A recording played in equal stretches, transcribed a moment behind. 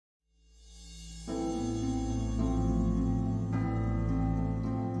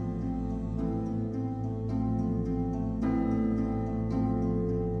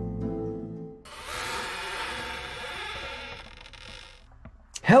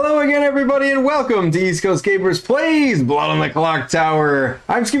Hello again, everybody, and welcome to East Coast Gamers Plays Blood on the Clocktower.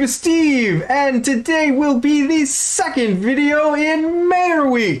 I'm Skipper Steve, and today will be the second video in Mayor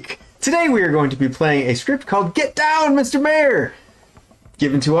Week. Today we are going to be playing a script called Get Down, Mr. Mayor,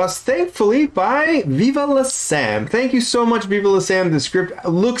 given to us, thankfully, by Viva la Sam. Thank you so much, Viva la Sam. The script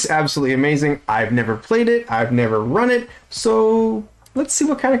looks absolutely amazing. I've never played it. I've never run it. So let's see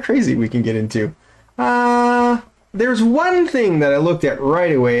what kind of crazy we can get into. There's one thing that I looked at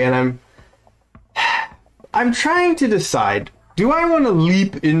right away, and I'm trying to decide, do I want to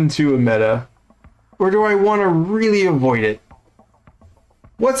leap into a meta, or do I want to really avoid it?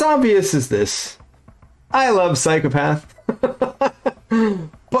 What's obvious is this. I love Psychopath.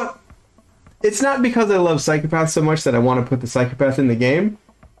 But it's not because I love Psychopath so much that I want to put the Psychopath in the game.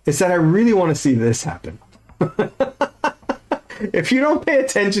 It's that I really want to see this happen. If you don't pay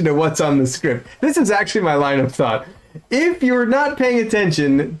attention to what's on the script, this is actually my line of thought. If you're not paying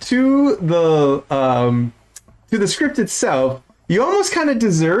attention to the script itself, you almost kind of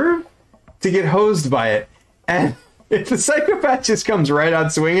deserve to get hosed by it. And if the Psychopath just comes right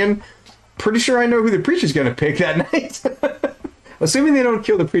out swinging, pretty sure I know who the preacher's going to pick that night. Assuming they don't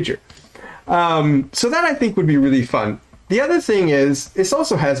kill the preacher. So that I think would be really fun. The other thing is, this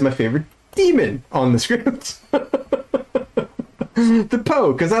also has my favorite demon on the script. The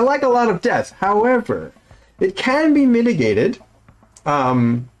Poe, because I like a lot of death. However, it can be mitigated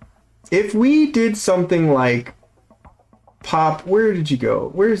if we did something like pop. Where did you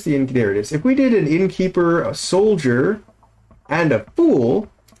go? Where's the there it is. If we did an innkeeper, a soldier, and a fool,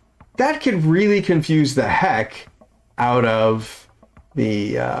 that could really confuse the heck out of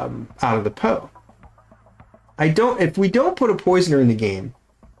the Poe. If we don't put a poisoner in the game,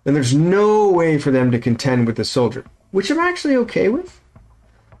 then there's no way for them to contend with the soldier, which I'm actually okay with.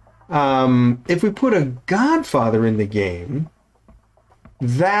 If we put a Godfather in the game,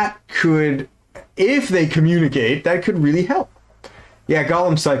 that could, if they communicate, that could really help. Yeah,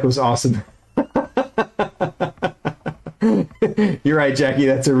 Gollum Psycho is awesome. You're right, Jackie.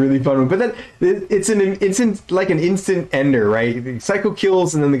 That's a really fun one. But then it's like an instant ender, right? The Psycho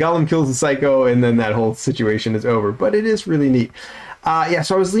kills, and then the Gollum kills the Psycho, and then that whole situation is over. But it is really neat. Yeah,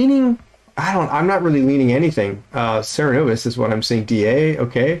 so I was leaning. I'm not really leaning anything. Serenovus is what I'm saying. DA,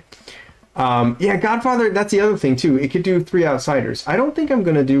 okay. Yeah, Godfather, that's the other thing too. It could do 3 outsiders. I don't think I'm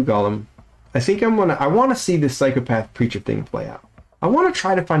gonna do Gollum. I want to see this Psychopath preacher thing play out. I want to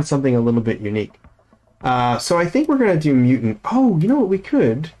try to find something a little bit unique. So I think we're gonna do mutant. Oh, you know what? We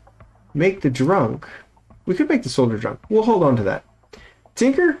could make the drunk. We could make the soldier drunk. We'll hold on to that.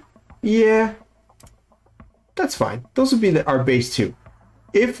 Tinker, yeah, that's fine. Those would be our base 2.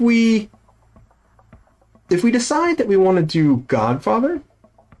 If we decide that we want to do Godfather,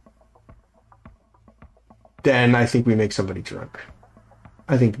 then I think we make somebody drunk.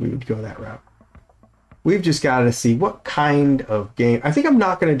 I think we would go that route. We've just got to see what kind of game. I think I'm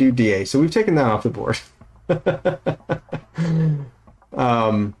not going to do DA, so we've taken that off the board.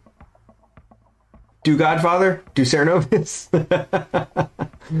 Do Godfather? Do Serenovus?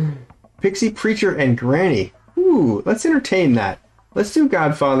 Pixie, Preacher, and Granny. Ooh, let's entertain that. Let's do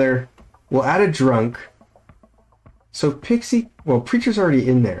Godfather. We'll add a drunk. So Pixie, well, Preacher's already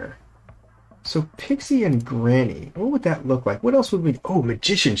in there. So Pixie and Granny. What would that look like? What else would we... Oh,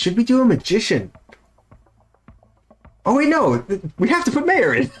 Magician. Should we do a Magician? Oh, wait, no. We have to put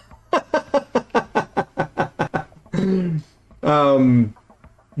Mayor in.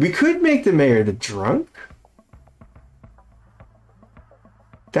 We could make the Mayor the drunk.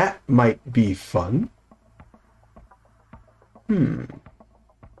 That might be fun.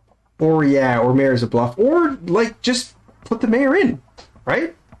 Or yeah, or Mayor's a bluff. Or, like, just put the Mayor in,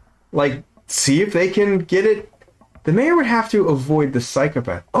 right? Like, see if they can get it. The Mayor would have to avoid the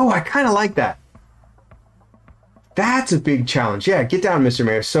Psychopath. Oh, I kind of like that. That's a big challenge. Yeah, get down, Mr.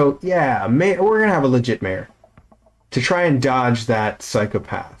 Mayor. So, yeah, Mayor, we're going to have a legit Mayor to try and dodge that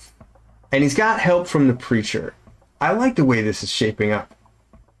Psychopath. And he's got help from the Preacher. I like the way this is shaping up.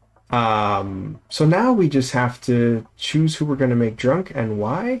 So now we just have to choose who we're going to make drunk and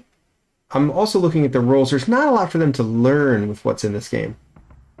why. I'm also looking at the roles. There's not a lot for them to learn with what's in this game.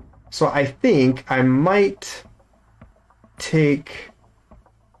 So I think I might take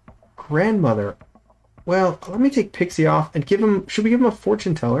Grandmother. Well, let me take Pixie off and give him... Should we give him a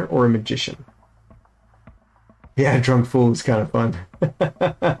fortune teller or a magician? Yeah, drunk fool is kind of fun.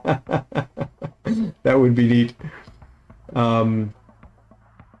 That would be neat.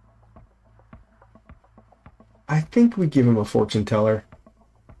 I think we give him a fortune teller.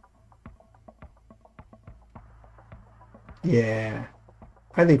 Yeah.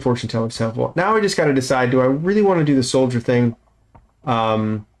 I think fortune teller's helpful. Now I just got to decide, do I really want to do the soldier thing?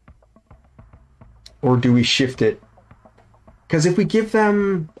 Or do we shift it? Because if we give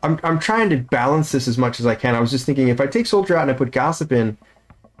them... I'm trying to balance this as much as I can. I was just thinking, if I take Soldier out and I put Gossip in,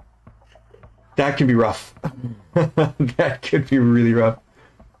 that could be rough. That could be really rough.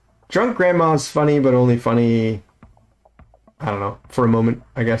 Drunk Grandma's funny, but only funny, I don't know, for a moment,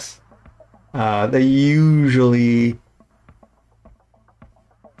 I guess. They usually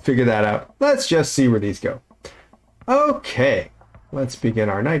figure that out. Let's just see where these go. Okay, let's begin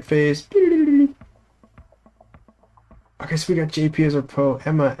our night phase. Okay, so we got JP as our Poe,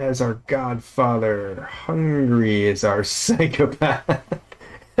 Emma as our Godfather, Hungry as our Psychopath.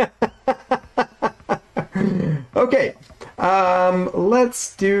 Okay,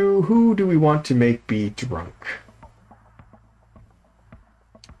 let's do... Who do we want to make be drunk?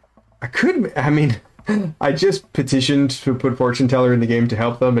 I just petitioned to put Fortune Teller in the game to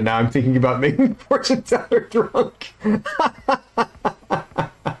help them, and now I'm thinking about making Fortune Teller drunk.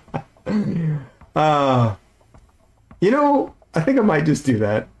 You know, I think I might just do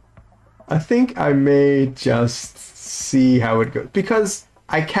that. I think I may just see how it goes. Because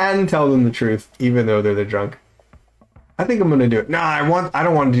I can tell them the truth, even though they're the drunk. I think I'm going to do it. No, I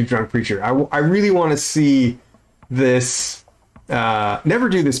don't want to do Drunk Preacher. I really want to see this... never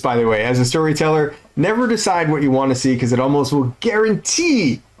do this, by the way. As a storyteller, never decide what you want to see, because it almost will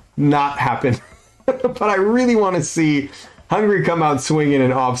guarantee not happen. But I really want to see Hungry come out swinging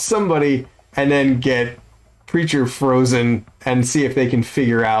and off somebody, and then get Preacher frozen and see if they can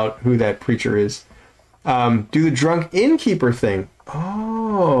figure out who that Preacher is. Do the Drunk Innkeeper thing.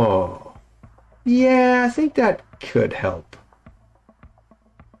 Oh. Yeah, I think that could help.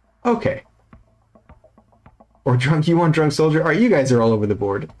 Okay. Or Drunk, you want Drunk Soldier? All right, you guys are all over the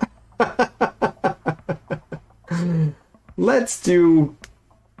board. Let's do...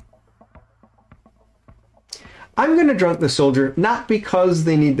 I'm going to Drunk the Soldier, not because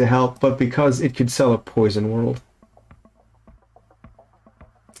they need the help, but because it could sell a Poison World.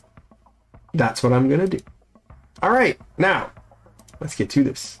 That's what I'm going to do. All right, now, let's get to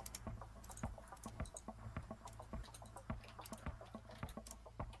this.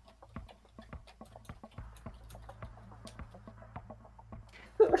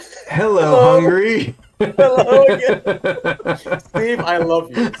 Hello, Hungry. Hello again. Steve, I love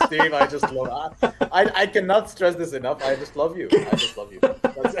you. Steve, I just love you. I cannot stress this enough. I just love you. I just love you.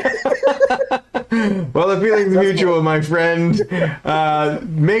 That's it. Well, the feeling's mutual, my friend.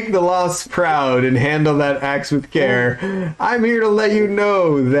 Make the loss proud and handle that axe with care. I'm here to let you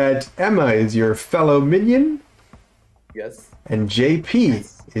know that Emma is your fellow minion. Yes. And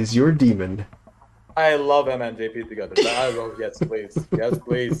JP is your demon. I love Emma and JP together. I will, yes, please. Yes,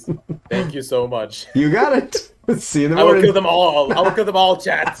 please. Thank you so much. You got it. See you in the I morning. will kill them all. I will kill them all,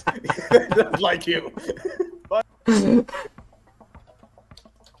 chat. Like you. But...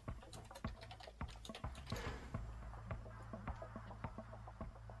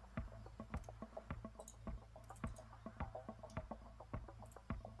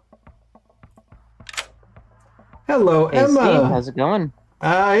 Hello, Hey, Emma. Steve, how's it going?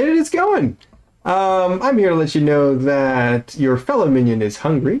 It is going. I'm here to let you know that your fellow minion is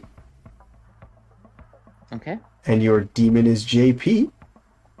Hungry. Okay. And your demon is JP.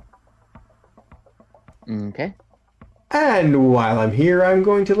 Okay. And while I'm here, I'm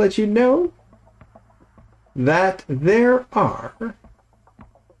going to let you know that there are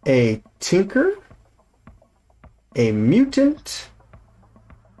a Tinker, a Mutant,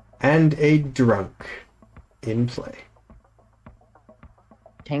 and a Drunk in play.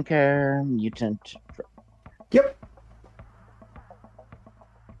 Tinker, Mutant. Yep.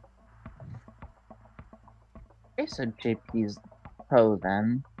 Okay, so JP's Poe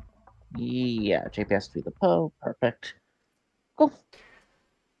then. Yeah, JP has to be the Poe. Perfect. Cool.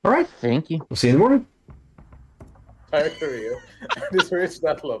 All right. Thank you. We'll see you in the morning. I agree. I just reached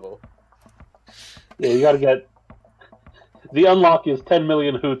that level. Yeah, you gotta get... The unlock is 10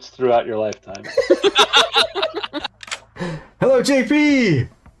 million hoots throughout your lifetime. Hello, JP!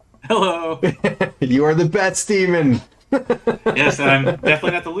 Hello. You are the best demon. Yes, I'm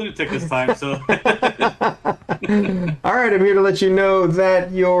definitely not the lunatic this time, so... Alright, I'm here to let you know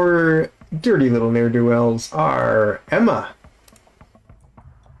that your dirty little ne'er-do-wells are Emma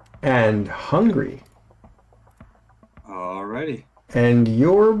and Hungry. Alrighty. And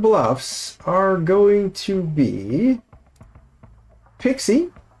your bluffs are going to be Pixie,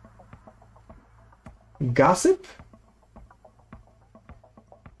 Gossip,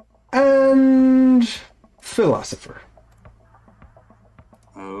 and Philosopher.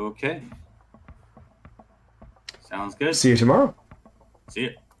 Okay. Sounds good. See you tomorrow.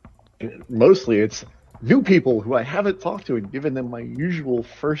 See ya. Mostly it's new people who I haven't talked to and given them my usual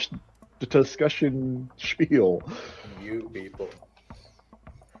first discussion spiel. New people.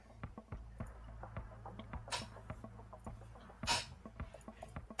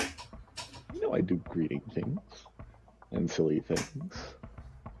 You know I do greeting things and silly things.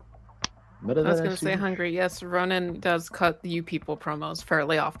 I was going to say hungry. Yes, Ronan does cut the you people promos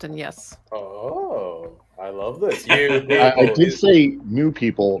fairly often. Yes. Oh, I love this. You people. I did say new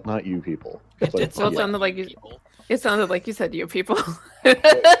people, not you people. It sounded like you. It sounded like you said you people.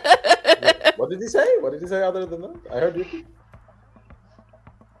 What did he say? What did he say other than that? I heard you people.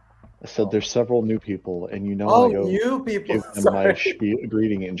 I said there's several new people, and you know Oh, I go new people. give them Sorry. my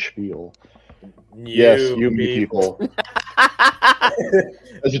greeting and spiel. New Yes, you me people.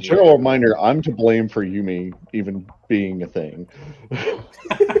 As a general reminder, I'm to blame for Yumi even being a thing.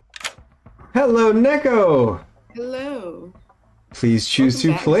 Hello, Neko! Hello. Please choose Welcome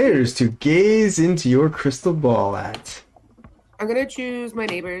two back, players to gaze into your crystal ball at. I'm gonna choose my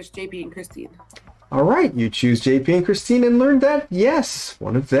neighbors, JP and Christine. Alright, you choose JP and Christine and learn that, yes,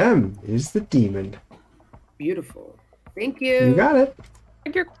 one of them is the demon. Beautiful. Thank you. You got it.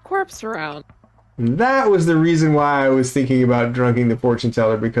 Drag your corpse around. That was the reason why I was thinking about drunking the fortune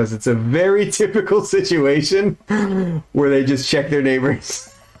teller, because it's a very typical situation where they just check their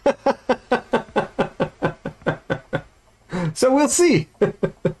neighbors. So we'll see.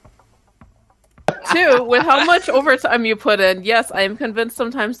 Too, with how much overtime you put in, yes, I am convinced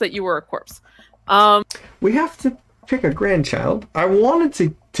sometimes that you were a corpse. We have to pick a grandchild. I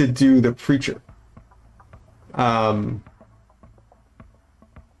wanted to do the preacher.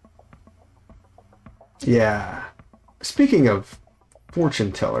 Yeah. Speaking of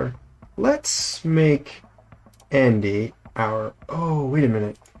fortune teller, let's make Andy our... Oh, wait a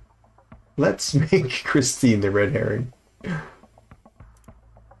minute. Let's make Christine the red herring.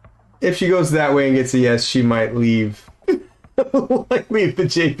 If she goes that way and gets a yes, she might leave. Like leave the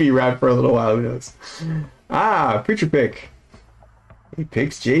JP rap for a little while. Who knows? Ah, preacher pick. He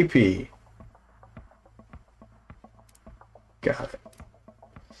picks JP. Got it.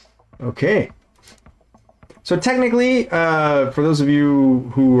 Okay. So technically, for those of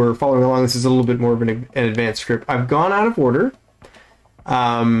you who are following along, this is a little bit more of an advanced script. I've gone out of order.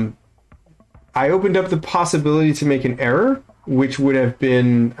 I opened up the possibility to make an error, which would have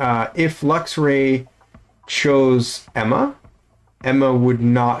been if Luxray chose Emma, Emma would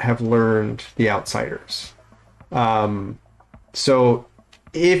not have learned the Outsiders. So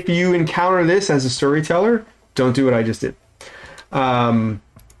if you encounter this as a storyteller, don't do what I just did. Because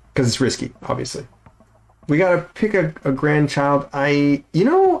it's risky, obviously. We gotta pick a grandchild.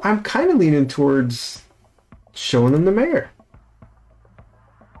 I'm kind of leaning towards showing them the mayor.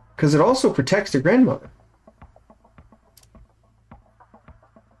 Because it also protects their grandmother.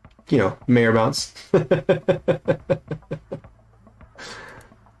 You know, mayor bounce. And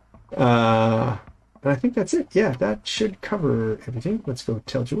I think that's it. Yeah, that should cover everything. Let's go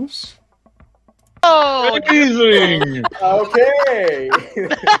tell Jules. Oh, amazing! Okay.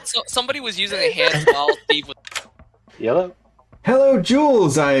 So somebody was using a hand while Steve was. Yellow? Hello,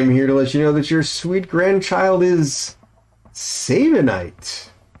 Jules. I am here to let you know that your sweet grandchild is Sabanite.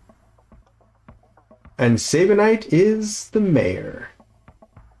 And Sabanite is the mayor.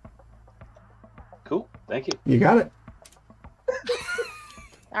 Cool. Thank you. You got it.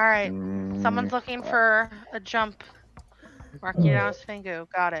 All right. Someone's looking for a jump. Marking down as Fingu.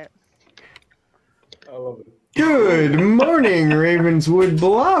 Got it. I love it. Good morning, Ravenswood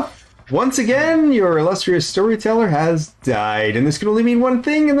Bluff. Once again, your illustrious storyteller has died, and this can only mean one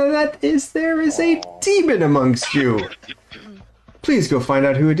thing, and that is there is a demon amongst you. Please go find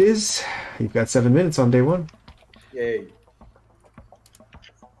out who it is. You've got 7 minutes on day one. Yay.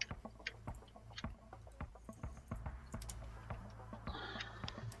 I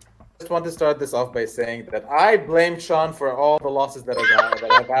just want to start this off by saying that I blame Sean for all the losses that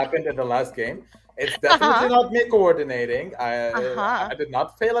have happened in the last game. It's definitely not me coordinating. I did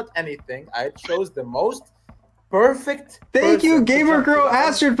not fail at anything. I chose the most perfect. Thank you, Gamer Girl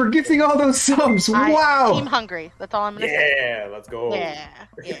Astrid, for gifting all those subs. Wow. Team Hungry. That's all I'm going to say. Yeah, let's go. Yeah.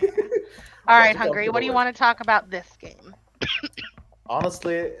 All right, Hungry. What do you want to talk about this game?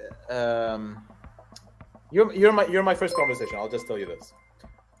 Honestly, you're my first conversation. I'll just tell you this.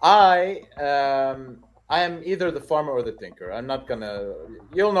 I am either the farmer or the tinker. I'm not gonna.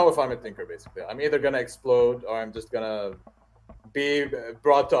 You'll know if I'm a tinker, basically. I'm either gonna explode or I'm just gonna be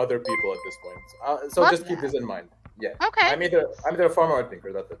brought to other people at this point. So just keep this in mind. Yeah. Okay. I'm either a farmer or a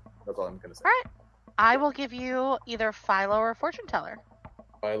tinker. That's it. That's all I'm gonna say. All right. I will give you either Philo or Fortune Teller.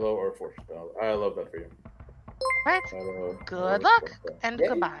 Philo or fortune teller. I love that for you. All right. Philo, Good luck and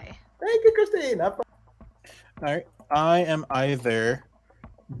goodbye. Thank you, Christine. Alright. I am either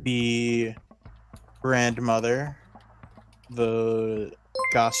the grandmother, the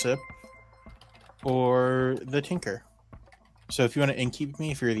gossip, or the tinker. So if you want to innkeep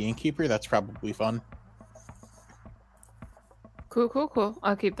me, if you're the innkeeper, that's probably fun. Cool.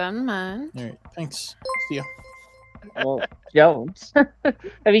 I'll keep that in mind. Alright, thanks. See ya. Well, don't.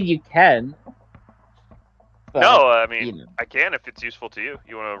 I mean, you can. But, No, I mean, you know, I can if it's useful to you.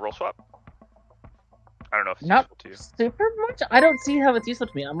 You want to roll swap? I don't know if it's not useful to you. super much. I don't see how it's useful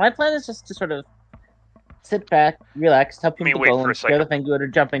to me. My plan is just to sort of sit back, relax, tell people to wait go for a and scare the second. thing good or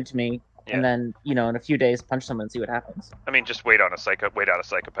jump into me, Yeah. and then, you know, in a few days, punch someone and see what happens. I mean, just wait out a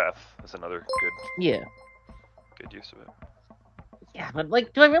psychopath. That's another Yeah. good use of it. Yeah, but,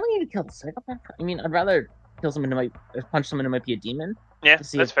 like, do I really need to kill the psychopath? I mean, I'd rather kill someone who might punch someone who might be a demon. Yeah, to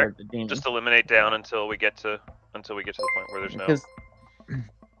see that's if they're fair. the demon. Just eliminate down until we get to the point where there's no. Because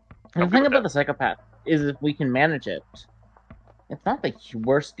the thing about the psychopath is if we can manage it, it's not the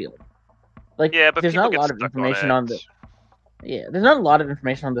worst deal. Like, Yeah, but there's people not a get lot of stuck on information on the. it. Yeah, there's not a lot of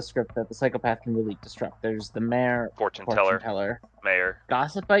information on the script that the psychopath can really disrupt. There's the mayor, Fortune teller, mayor,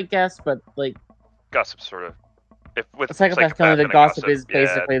 gossip, I guess, but like gossip sort of. If with the psychopath killing the and a gossip is yeah,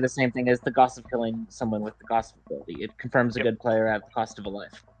 basically the same thing as the gossip killing someone with the gossip ability. It confirms a good player at the cost of a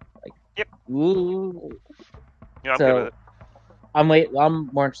life. Like, yep. Ooh. Yeah, I'm so, good with it. I'm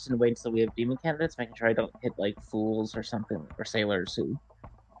more interested in waiting until we have demon candidates, making sure I don't hit like fools or something or sailors who.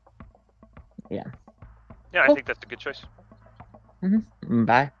 Yeah. Yeah, I think that's a good choice.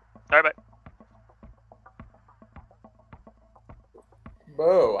 Bye. All right, bye.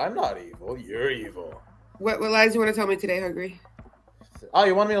 Bo, I'm not evil. You're evil. What lies you want to tell me today, Hungry? Oh,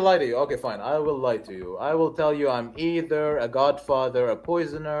 you want me to lie to you? Okay, fine. I will lie to you. I will tell you I'm either a godfather, a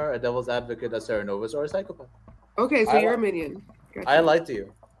poisoner, a devil's advocate, a Serenovus, or a psychopath. Okay, so you're a minion. Gotcha. I lied to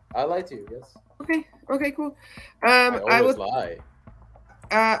you. I lied to you, yes. Okay, cool. I always will lie.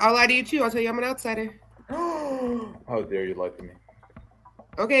 I'll lie to you too. I'll tell you I'm an outsider. How dare you lie to me?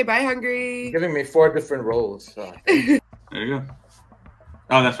 Okay, bye, Hungry. You're giving me 4 different roles. There you go.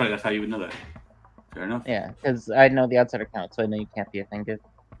 Oh, that's right. That's how you would know that. Fair enough. Yeah, because I know the outsider count, so I know you can't be a thing, dude.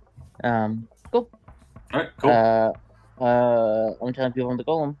 Cool. Alright, cool. I'm telling people I'm the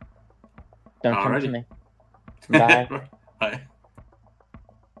golem. Don't come to Alrighty. me. Bye. Bye.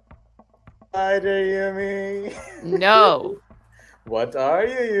 Hi there, Yumi. No. What are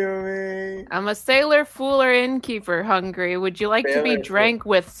you, Yumi? I'm a sailor, fool, or innkeeper, Hungry. Would you like to be Sailor, drank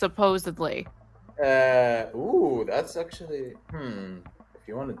with, supposedly? Ooh, that's actually... If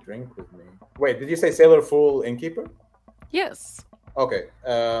you want to drink with me... Wait, did you say sailor, fool, innkeeper? Yes. Okay.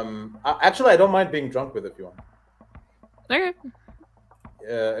 Actually, I don't mind being drunk with if you want. Okay.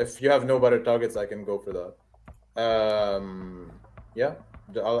 If you have no better targets, I can go for that. Yeah,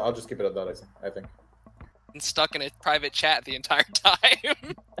 I'll just keep it at that, I think. Been stuck in a private chat the entire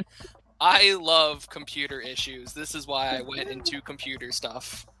time. I love computer issues. This is why I went into computer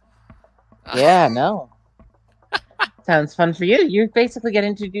stuff. Yeah, no. Sounds fun for you. You're basically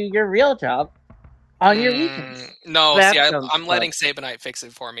getting to do your real job on your weekends. No, That see, sounds I'm letting fun. Sabanite fix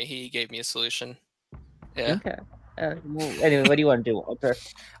it for me. He gave me a solution. Yeah. Okay. Well, anyway, what do you want to do, Walter?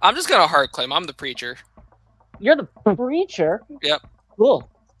 I'm just gonna hard claim. I'm the preacher. You're the preacher? Yep. Cool.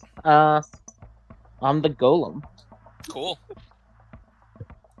 I'm the golem. Cool.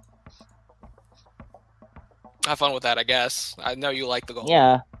 Have fun with that, I guess. I know you like the goal.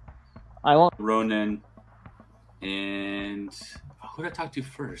 Yeah. I won't. Ronan. And who did I talk to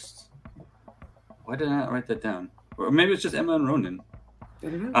first? Why did I not write that down? Or maybe it's just Emma and Ronan.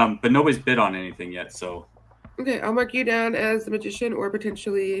 But nobody's bid on anything yet, so. Okay, I'll mark you down as the magician or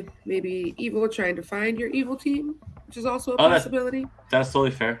potentially maybe evil, trying to find your evil team, which is also a possibility. That's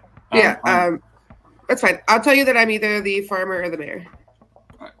totally fair. Yeah, that's fine. I'll tell you that I'm either the farmer or the mayor.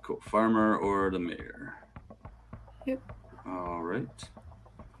 All right, cool. Farmer or the mayor. Yep. All right.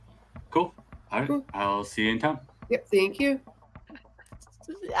 Cool. All right. Cool. I'll see you in town. Yep, thank you.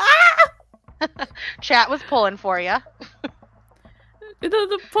 Chat was pulling for you.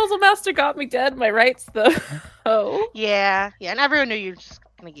 The puzzle master got me dead. My rights, though. Oh. Yeah, and everyone knew you were just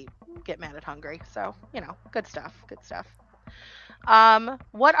gonna get mad at Hungry. So good stuff.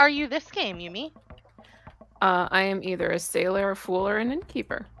 What are you this game, Yumi? I am either a sailor, a fool, or an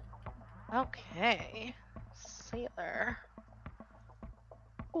innkeeper. Okay, sailor,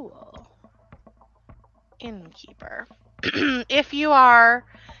 fool, innkeeper. If you are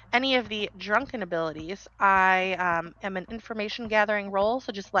any of the drunken abilities, I am an information gathering role,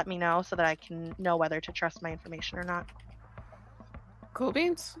 so just let me know so that I can know whether to trust my information or not. Cool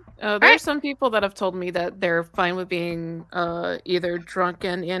beans. There are some people that have told me that they're fine with being either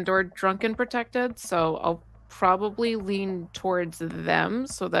drunken and or drunken protected, so I'll probably lean towards them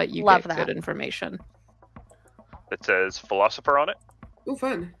so that you Love get that. good information. It says philosopher on it. Oh,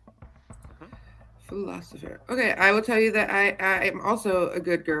 fun. Philosopher. Okay, I will tell you that I am also a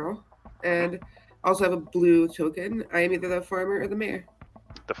good girl and also have a blue token. I am either the farmer or the mayor.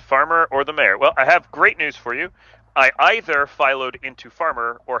 The farmer or the mayor. Well, I have great news for you. I either filoed into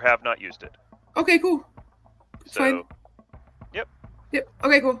farmer or have not used it. Okay, cool. It's fine. Yep. Yep.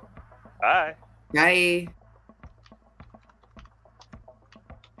 Okay, cool. Bye. Bye.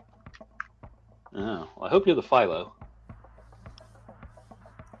 Oh, well, I hope you're the Philo.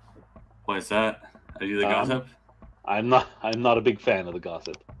 What is that? Are you the gossip? I'm not a big fan of the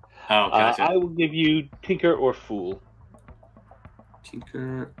gossip. Oh, gotcha. I will give you tinker or fool.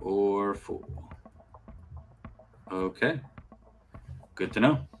 Tinker or fool. Okay. Good to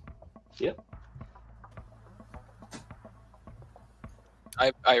know. Yep.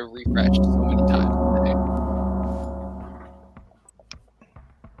 I refreshed so many times today.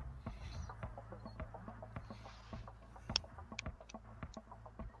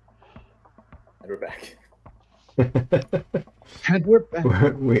 And we're back. And we're back.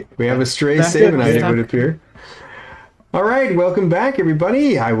 We have a stray Back save, and at it would appear. All right, welcome back,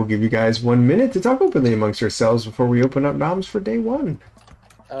 everybody. I will give you guys 1 minute to talk openly amongst yourselves before we open up noms for day one.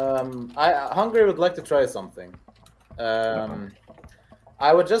 Hungry would like to try something.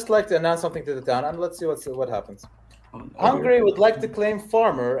 I would just like to announce something to the town, and let's see what happens. Hungry would like to claim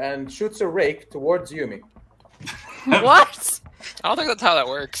farmer and shoots a rake towards Yumi. What? I don't think that's how that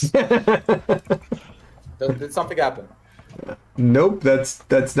works. Did something happen? Nope,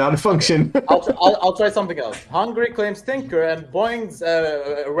 that's not a function. I'll try something else. Hungry claims Tinker and boings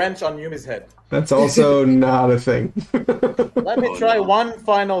a wrench on Yumi's head. That's also not a thing. Let me try one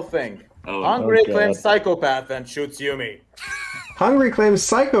final thing. Hungry claims Psychopath and shoots Yumi. Hungry claims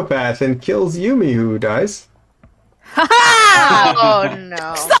Psychopath and kills Yumi, who dies. Oh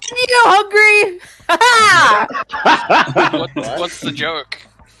no! Stop you, Hungry! What's the joke?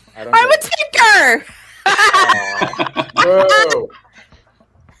 I'm a tinker! Whoa!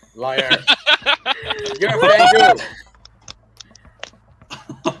 Liar! You're a Bangu!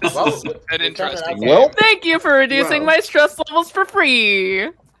 This is an interesting Well, Thank you for reducing my stress levels for free.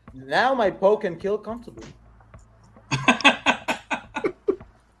 Now my poke can kill comfortably.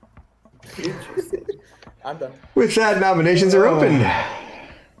 I'm done. With that, nominations are open.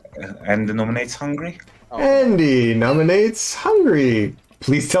 And nominates Hungry? Andy nominates Hungry.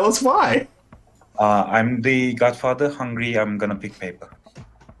 Please tell us why. I'm the Godfather. Hungry, I'm gonna pick paper.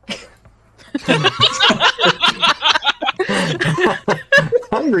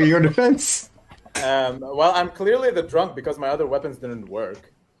 Hungry, your defense. Well, I'm clearly the drunk because my other weapons didn't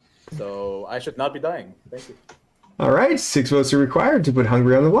work. So I should not be dying. Thank you. All right, 6 votes are required to put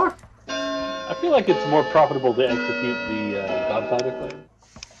Hungry on the block. I feel like it's more profitable to execute the Godfather claim.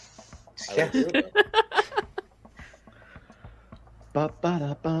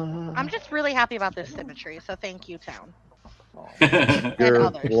 I'm just really happy about this symmetry, so thank you, town.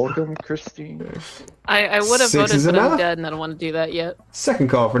 You're welcome, Christine. I would have 6 voted, is but I'm enough. dead and I don't want to do that yet. Second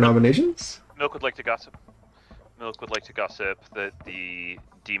call for nominations. Milk would like to gossip. Milk would like to gossip that the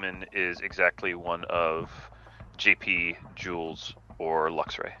demon is exactly one of JP, Jules, or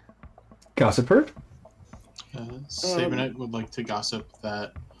Luxray. Gossip heard. Sabanite would like to gossip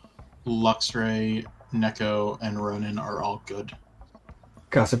that Luxray, Neko, and Ronan are all good.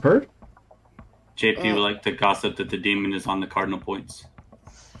 Gossip heard. JP would like to gossip that the demon is on the cardinal points.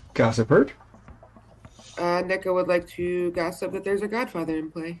 Gossip heard. Neko would like to gossip that there's a Godfather in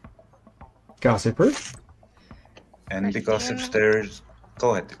play. Gossip heard. And the gossips there's...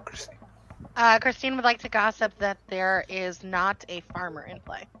 Go ahead, Christine. Christine would like to gossip that there is not a farmer in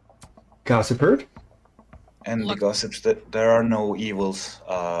play. Gossip heard. And the gossips that there are no evils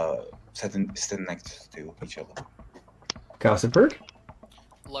sitting next to each other. Gossip heard.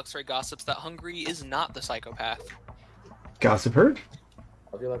 Luxray gossips that Hungry is not the psychopath. Gossip heard.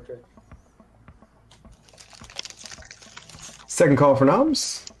 Love you, Luxray. Second call for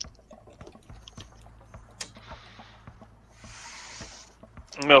noms.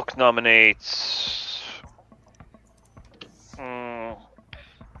 Milk nominates...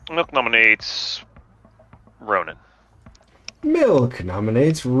 Milk nominates... Ronan. Milk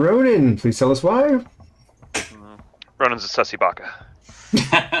nominates Ronan. Please tell us why. Ronan's a sussy baka.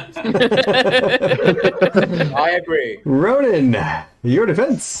 I agree. Ronan, your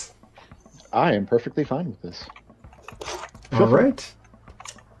defense. I am perfectly fine with this. All right.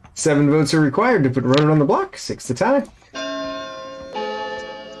 7 votes are required to put Ronan on the block. 6 to tie.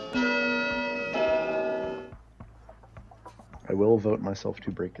 I will vote myself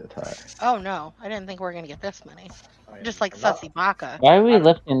to break a tie. Oh no, I didn't think we were gonna get this many. Just like Sussy Baka. Why are we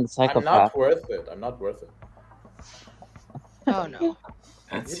lifting the psychopath? I'm not worth it. I'm not worth it. Oh no.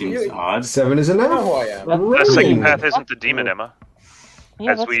 That seems odd. 7 is enough. You know who I am. The psychopath isn't the demon, Emma.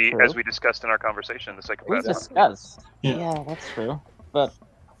 Yeah, as we discussed in our conversation, the psychopath. We discussed. Yeah, that's true. But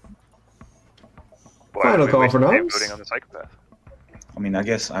final call for noms. Voting on the psychopath. I mean, I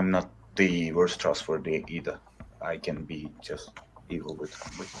guess I'm not the worst trustworthy either. I can be just evil with.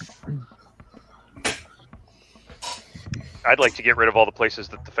 I'd like to get rid of all the places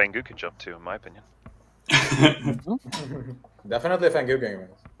that the Fangu can jump to, in my opinion. Definitely a Fangu game.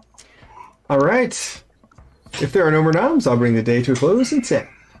 All right. If there are no more noms, I'll bring the day to a close in 10.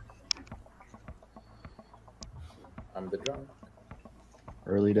 I'm the drunk.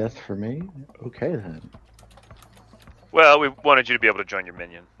 Early death for me? Okay, then. Well, we wanted you to be able to join your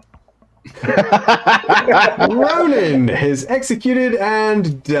minion. Ronan is executed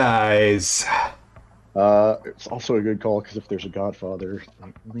and dies. It's also a good call, because if there's a Godfather,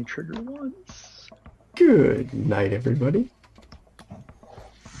 they only trigger once. Good night, everybody.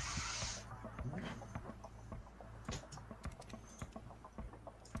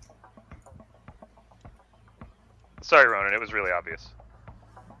 Sorry, Ronan, it was really obvious.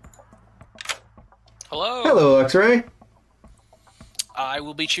 Hello. Hello, X-Ray. I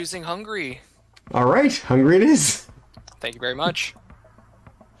will be choosing Hungry. All right, Hungry it is. Thank you very much.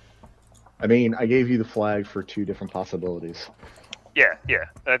 I mean, I gave you the flag for 2 different possibilities. Yeah,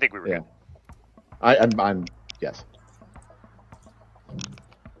 I think we were good. I'm yes.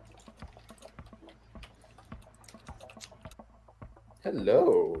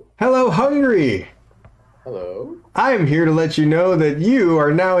 Hello. Hello, Hungry. Hello. I'm here to let you know that you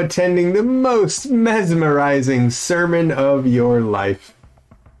are now attending the most mesmerizing sermon of your life.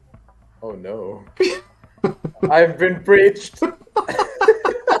 Oh no. I've been preached.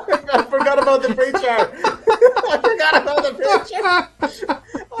 I forgot about the preacher. I forgot about the preacher.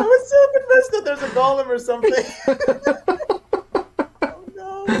 I was so convinced that there's a golem or something. Oh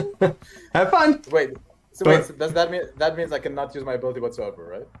no. Have fun. Wait. So does that means I cannot use my ability whatsoever,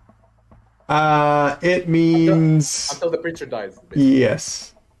 right? It means until the preacher dies. Basically.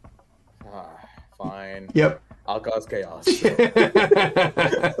 Yes. Fine. Yep. I'll cause chaos.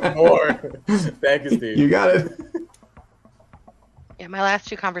 More. Thank you, Steve. You got it. Yeah, my last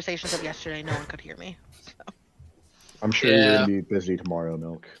 2 conversations of yesterday, no one could hear me. So. I'm sure you're gonna be busy tomorrow,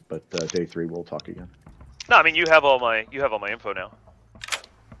 Milk. But day 3 we'll talk again. No, I mean you have all my info now.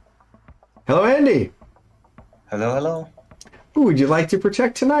 Hello, Andy. Hello. Who would you like to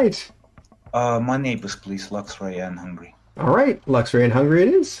protect tonight? My neighbors, please, Luxray and Hungry. All right, Luxray and Hungry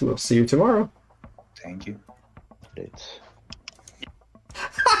it is. We'll see you tomorrow. Thank you.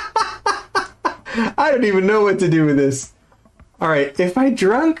 I don't even know what to do with this. All right, if I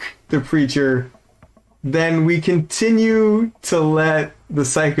drunk the preacher, then we continue to let the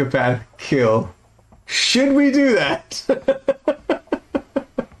psychopath kill. Should we do that?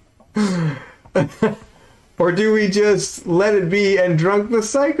 Or do we just let it be and drunk the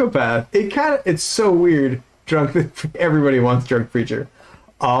psychopath? It's so weird. Everybody wants drunk preacher.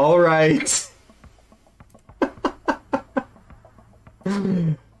 All right.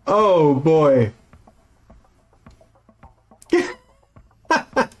 Oh boy.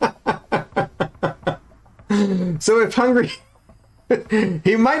 So if Hungry,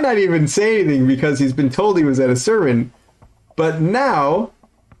 he might not even say anything because he's been told he was at a sermon. But now,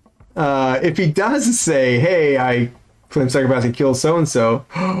 if he does say, hey, I claim psychopath and kill so-and-so,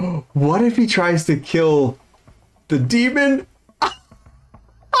 what if he tries to kill the demon?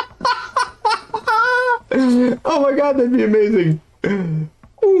 Oh my god, that'd be amazing.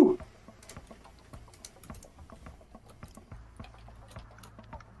 Ooh.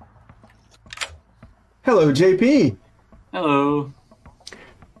 Hello, JP. Hello.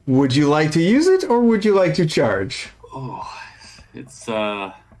 Would you like to use it or would you like to charge? Oh, it's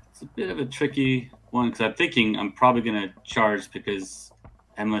a bit of a tricky one because I'm thinking I'm probably gonna charge because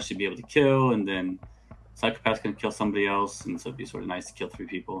Emma should be able to kill, and then Psychopath's gonna kill somebody else, and so it'd be sort of nice to kill 3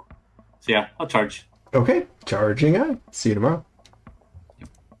 people. So yeah, I'll charge. Okay, charging on. See you tomorrow.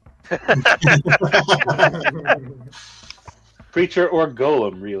 Preacher or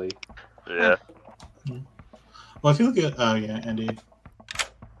golem, really? Yeah. Well, if you look at Andy.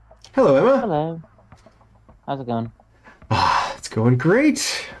 Hello, Emma. Hello. How's it going? It's going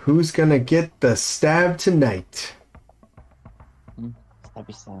great. Who's gonna get the stab tonight?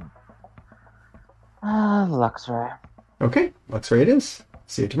 Stabby stab. Luxray. Okay, Luxray it is.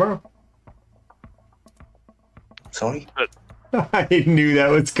 See you tomorrow. Sorry? I knew that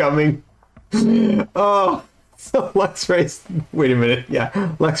was coming. Oh, So Luxray's... Wait a minute. Yeah,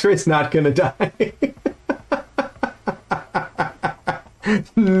 Luxray's not going to die.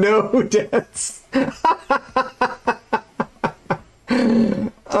 No deaths.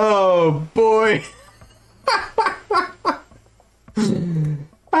 Oh, boy.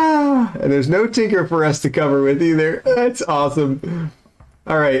 And there's no Tinker for us to cover with either. That's awesome.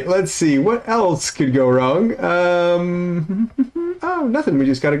 All right, let's see. What else could go wrong? Oh, nothing. We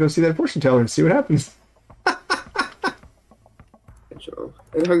just got to go see that fortune teller and see what happens.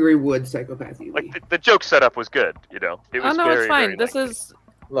 And Hungry would psychopath you. Like the joke setup was good, you know. It was no, very, it's fine. very This lengthy. is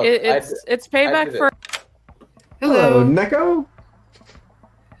Look, it's payback for. Hello, Neko.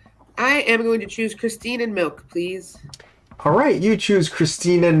 I am going to choose Christine and Milk, please. All right, you choose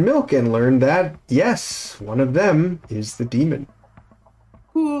Christine and Milk and learn that, yes, one of them is the demon.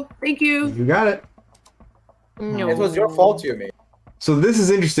 Cool. Thank you. You got it. No. It was your fault, Yumi. So this is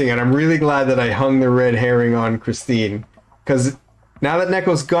interesting, and I'm really glad that I hung the red herring on Christine, because now that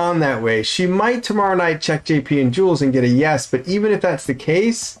Neko's gone that way, she might tomorrow night check JP and Jules and get a yes, but even if that's the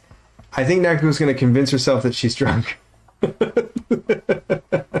case, I think Neko's going to convince herself that she's drunk.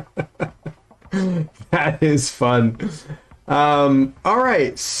 That is fun. All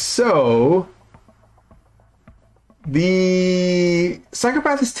right, so the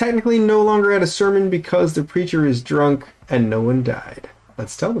psychopath is technically no longer at a sermon because the preacher is drunk and no one died.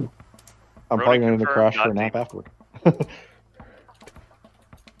 Let's tell them. I'm probably going to crash for a nap afterward.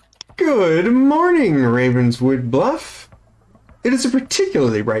 Good morning, Ravenswood Bluff. It is a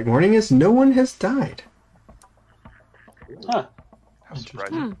particularly bright morning as no one has died. Huh. How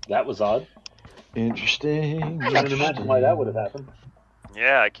surprising. That was odd. Interesting. I can't imagine why that would have happened.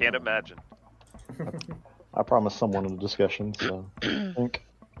 Yeah, I can't imagine. I promised someone in the discussion, so I think.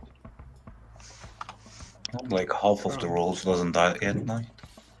 Like half of the rolls doesn't die at night.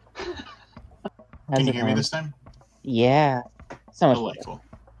 Can you hear me this time? Yeah. So much Delightful. better.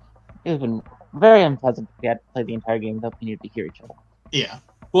 It would have been very unpleasant if we had to play the entire game without being able to hear each other. Yeah.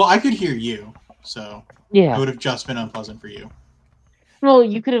 Well, I could hear you, so Yeah. it would have just been unpleasant for you. Well,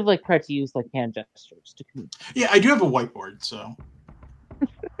 you could have tried to use hand gestures to communicate. Yeah, I do have a whiteboard, so.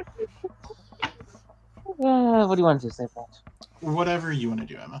 What do you want to say, Pat? Whatever you want to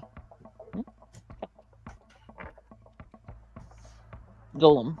do, Emma.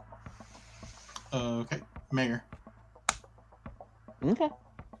 Golem. Okay. Mayor. Okay.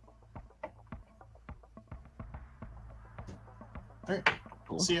 Alright.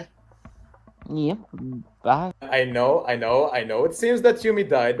 See ya. Yep. Bye. I know. It seems that Yumi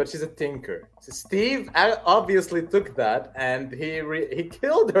died, but she's a tinker. So Steve obviously took that, and he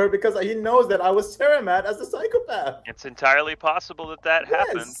killed her because he knows that I was Saramat as a psychopath. It's entirely possible that that Yes.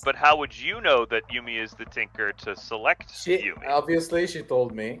 happened, but how would you know that Yumi is the tinker to select Yumi? Obviously, she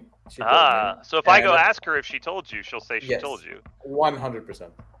told me. She told me. So if I go And- ask her if she told you, she'll say she Yes. told you.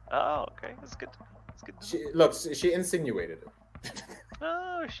 100%. Oh, okay. That's good. That's good. She insinuated it.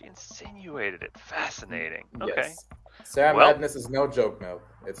 Oh, she insinuated it. Fascinating. Okay. Yes. Sarah Well- Madness is no joke, Mel.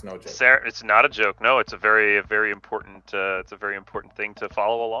 It's no joke. Sarah, it's not a joke. No, it's a very important. It's a very important thing to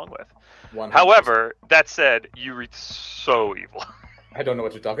follow along with. 100%. However, that said, you're so evil. I don't know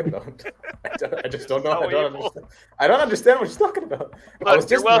what you're talking about. I just don't know. So I don't evil. understand. I don't understand what you're talking about. I was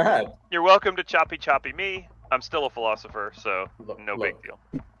just mad. You're welcome to choppy me. I'm still a philosopher, so no big deal.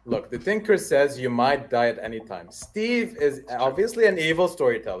 Look, the Tinker says you might die at any time. Steve is obviously an evil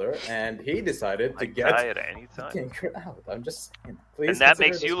storyteller, and he decided to get Die at any the time. Tinker out. I'm just saying, please. And that consider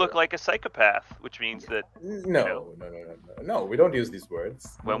makes this you look word. like a psychopath, which means that No, we don't use these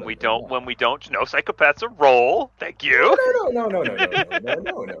words. when we don't, no psychopaths are roll. Thank you. No.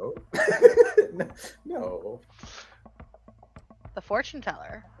 No. The fortune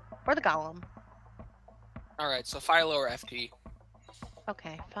teller or the golem. All right, so Philo or FT.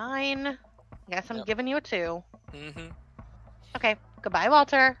 Okay, fine. I guess I'm giving you a 2. Mm-hmm. Okay, goodbye,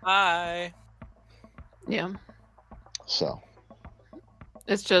 Walter. Bye. Yeah. So.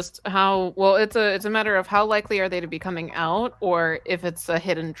 It's just it's a matter of how likely are they to be coming out, or if it's a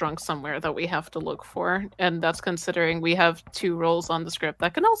hidden drunk somewhere that we have to look for, and that's considering we have 2 roles on the script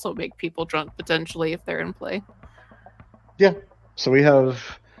that can also make people drunk potentially if they're in play. Yeah. So we have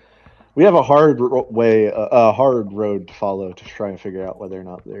a hard hard road to follow to try and figure out whether or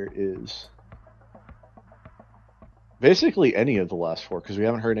not there is basically any of the last 4, because we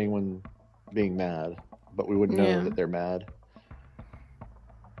haven't heard anyone being mad, but we wouldn't know that they're mad.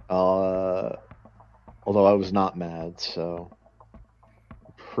 Although I was not mad, so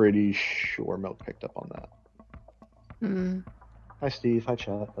I'm pretty sure Milk picked up on that. Mm. Hi, Steve. Hi,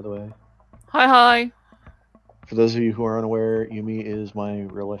 chat, by the way. Hi. For those of you who are unaware, Yumi is my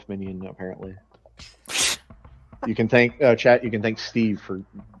real-life minion, apparently. You can thank chat. You can thank Steve for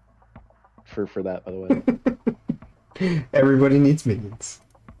that. By the way, Everybody needs minions.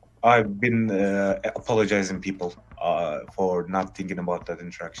 I've been apologizing people for not thinking about that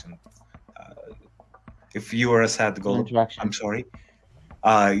interaction. If you were a sad golem, I'm sorry.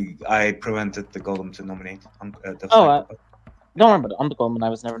 I prevented the golem to nominate. Don't worry about it. I'm the golem. I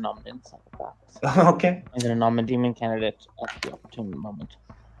was never nominated. Okay. I'm gonna nominate demon candidate at the opportune moment.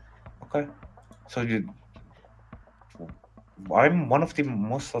 Okay. So I'm one of the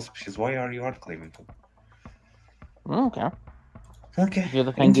most suspicious. Why are you art claiming? Okay. Okay. You're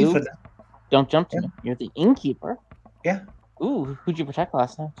the Thank you Fengu. for that. Don't jump to me. You're the innkeeper. Yeah. Ooh, who'd you protect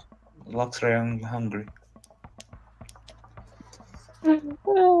last night? Luxray, I'm hungry.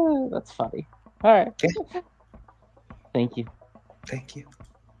 That's funny. All right. Yeah. Thank you. Thank you.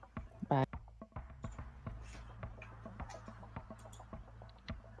 Bye.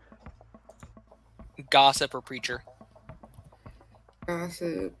 Gossip or preacher?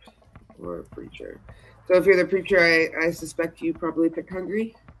 Gossip or preacher. So if you're the preacher, I suspect you probably picked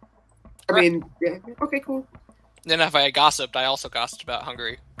Hungary. I mean, yeah. Okay, cool. Then if I gossiped, I also gossiped about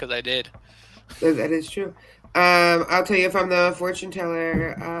Hungary, because I did. That is true. I'll tell you, if I'm the fortune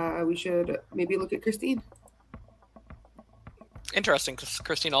teller, we should maybe look at Christine. Interesting, because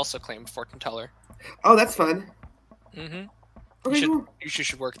Christine also claimed fortune teller. Oh, that's fun. Mm-hmm. Okay, cool. You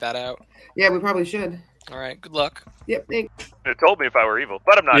should work that out. Yeah, we probably should. All right, good luck. Yep, thanks. It told me if I were evil,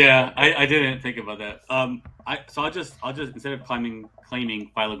 but I'm not. Yeah, I didn't think about that. So I'll just instead of claiming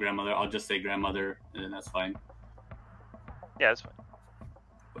philo grandmother, I'll just say grandmother, and then that's fine. Yeah, that's fine.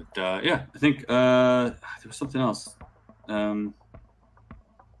 But yeah, I think there was something else.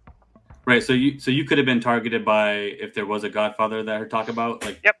 Right, so you could have been targeted by if there was a Godfather that I heard talk about.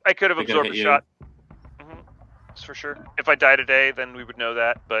 Like, yep, I could have absorbed a you. shot. That's for sure. If I die today, then we would know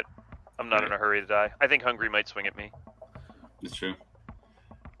that. But I'm not in a hurry to die. I think Hungry might swing at me. That's true.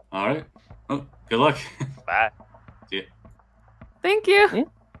 All right. Oh, good luck. Bye. See ya. Thank you.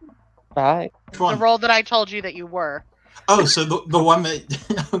 Bye. The role that I told you that you were. Oh, so the one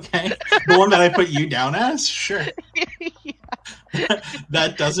that okay, the one that I put you down as, sure.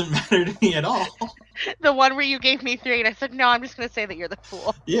 That doesn't matter to me at all. The one where you gave me 3, and I said, no, I'm just going to say that you're the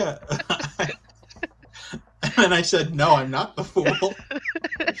fool. Yeah. And then I said, no, I'm not the fool.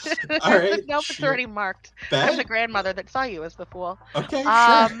 All right. Nope, it's already marked. Bet. I'm the grandmother that saw you as the fool. Okay,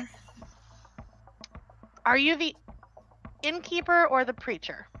 sure. Are you the innkeeper or the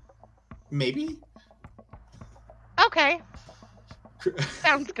preacher? Maybe. Okay.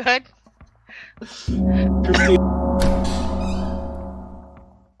 Sounds good. I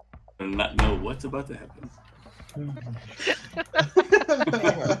do not know what's about to happen.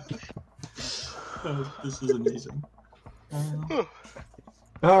 This is amazing.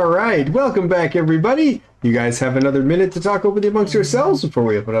 All right, welcome back, everybody. You guys have another minute to talk openly amongst yourselves before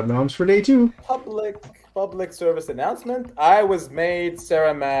we open up noms for day 2. Public service announcement. I was made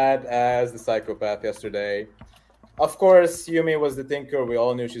Sarah mad as the psychopath yesterday. Of course, Yumi was the Tinker. We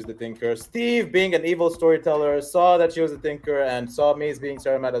all knew she's the Tinker. Steve, being an evil storyteller, saw that she was a Tinker and saw me as being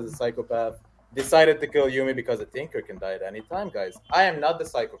Sarah mad as a psychopath. Decided to kill Yumi because a Tinker can die at any time, guys. I am not the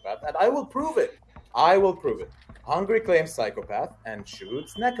psychopath, and I will prove it. I will prove it. Hungry claims psychopath and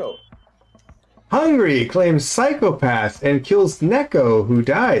shoots Neko. Hungry claims psychopath and kills Neko, who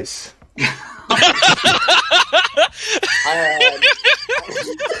dies.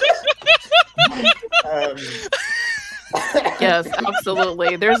 Yes,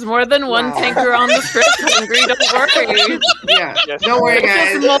 absolutely. There's more than one tinker on the script. Hungry, don't worry. Yeah, don't worry,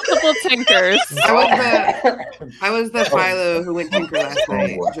 guys. There's multiple tinkers. I was the Philo who went tinker last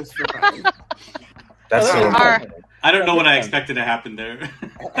night, just for fun. That's I don't know what I expected to happen there.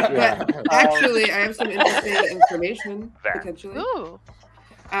 Actually, I have some interesting information, potentially. Ooh.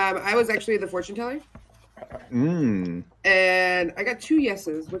 I was actually the fortune teller. And I got 2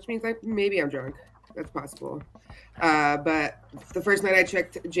 yeses, which means maybe I'm drunk. That's possible. But the first night I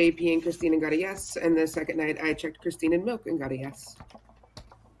checked JP and Christine and got a yes, and the second night I checked Christine and Milk and got a yes.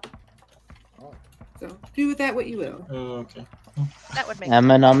 So do with that what you will. Okay. That would make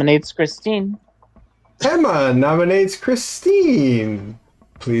Emma nominates Christine. Emma nominates Christine.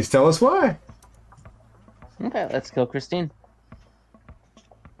 Please tell us why. Okay, let's kill Christine.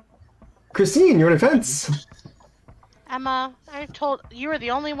 Christine, your defense. Emma, you were the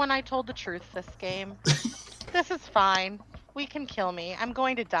only one I told the truth this game. This is fine. We can kill me. I'm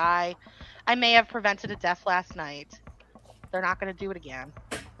going to die. I may have prevented a death last night. They're not going to do it again.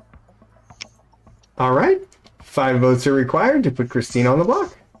 All right. 5 votes are required to put Christine on the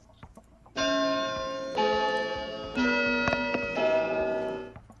block.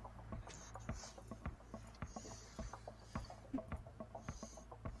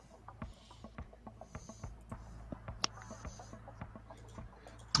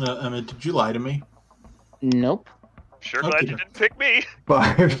 Emma, did you lie to me? Nope. Sure glad you didn't pick me.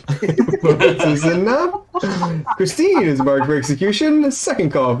 5 votes is enough. Christine is marked for execution.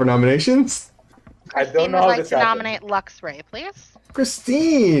 Second call for nominations. I don't Christine know would how like this to happened. nominate Luxray, please.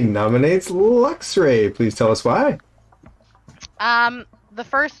 Christine nominates Luxray. Please tell us why. The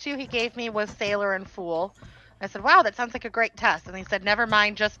first two he gave me was Sailor and Fool. I said, wow, that sounds like a great test. And he said, never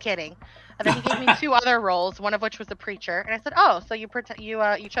mind, just kidding. And then he gave me 2 other roles, one of which was a preacher. And I said, oh, so you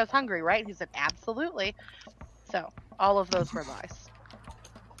chose Hungry, right? And he said, absolutely. So all of those were lies.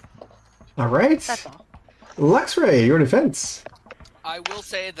 All right. That's all. Luxray, your defense. I will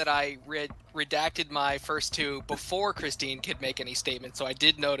say that I redacted my first 2 before Christine could make any statement, so I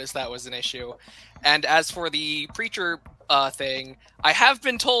did notice that was an issue. And as for the preacher thing, I have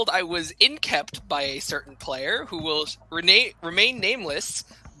been told I was inkept by a certain player who will remain nameless,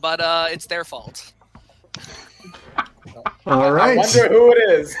 but it's their fault. All right. I wonder who it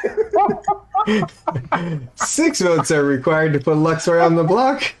is. 6 votes are required to put Luxray on the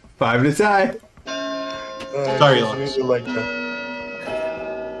block. 5 to tie. Sorry, Lux.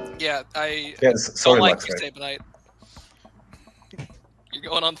 Yeah, I sorry, don't like Luxray. you, Sabanite. You're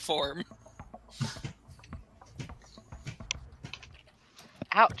going on the form.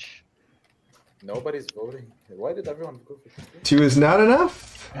 Ouch. Nobody's voting. Why did everyone go for 2 is not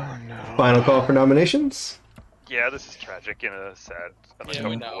enough. Oh no. Final call for nominations. Yeah, this is tragic in a sad, Yeah, we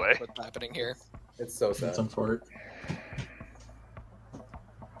uncomfortable know way. what's happening here. It's so sad. It's unfortunate.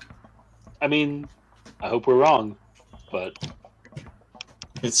 I mean, I hope we're wrong, but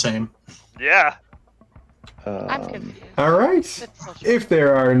It's same. Yeah. I'm confused. All right. It's so If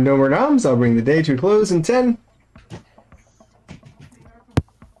there are no more noms, I'll bring the day to a close in 10.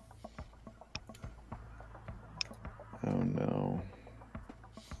 Oh no.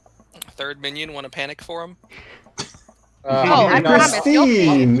 Third minion, want to panic for him? I promise.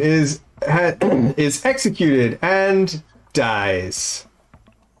 Christine is executed and dies.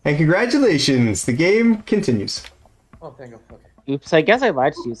 And congratulations, the game continues. Oh, thank God. Okay. Oops, I guess I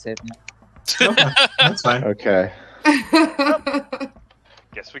lied to you, Saban. That's fine. Okay.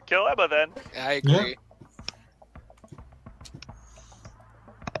 Guess we kill Emma then. I agree.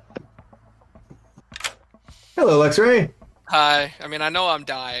 Hello, Luxray. Hi. I mean, I know I'm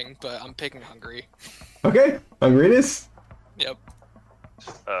dying, but I'm picking Hungry. Okay, hungry it is. Yep.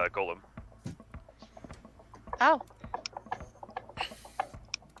 Golem. Oh.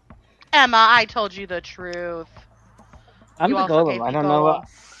 Emma, I told you the truth. I'm You the also golem. gave I me don't know what.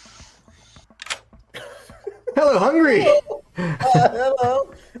 Hello, hungry.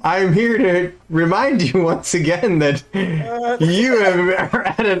 Hello. I'm here to remind you once again that you are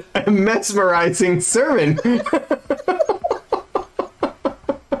at a mesmerizing sermon. I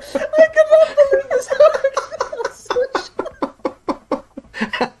cannot believe this.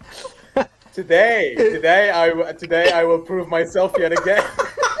 Today I will prove myself yet again.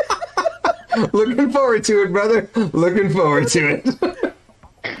 Looking forward to it, brother. Looking forward to it.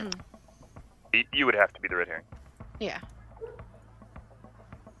 You would have to be the red herring. Yeah.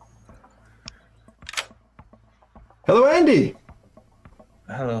 Hello, Andy.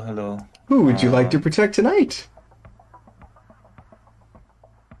 Hello. Who would you like to protect tonight?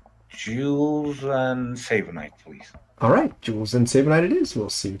 Jules and Sabanite, please. All right, Jules and Sabanite it is. We'll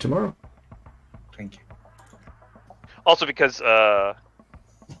see you tomorrow. Thank you. Also because of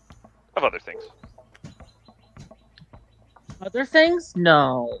other things. Other things?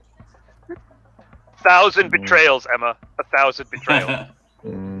 No. 1,000 betrayals, Emma. 1,000 betrayals.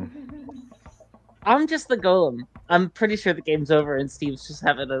 I'm just the golem. I'm pretty sure the game's over and Steve's just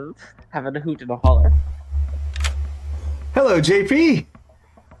having a hoot and a holler. Hello, JP.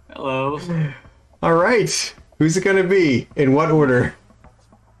 Hello. All right. Who's it going to be? In what order?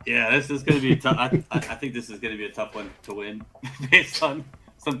 Yeah, this is going to be a tough. I think this is going to be a tough one to win, based on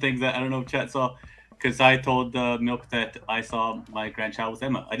some things that I don't know if chat saw. Because I told Milk that I saw my grandchild with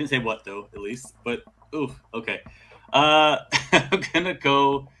Emma. I didn't say what though, at least. But ooh, okay. I'm gonna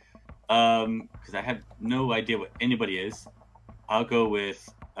go because I have no idea what anybody is. I'll go with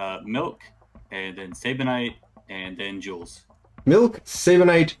Milk, and then Sabanite, and then Jules. Milk,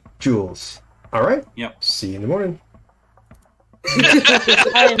 Sabanite, Jules. All right. Yep. See you in the morning.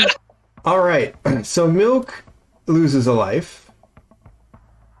 All right. So Milk loses a life.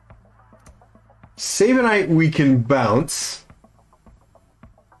 Sabanite we can bounce.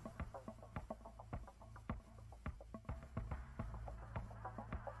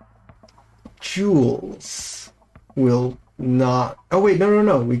 Jules will not. Oh wait,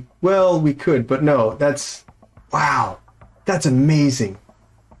 no. We could, but no. That's wow. That's amazing.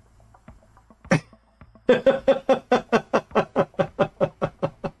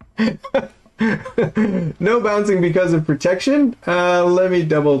 bouncing because of protection. Let me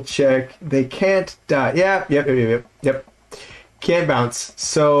double check. They can't die. Yep. Can't bounce.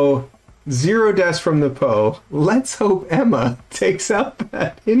 So 0 deaths from the Poe. Let's hope Emma takes out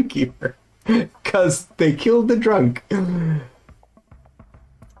that innkeeper. Because they killed the drunk.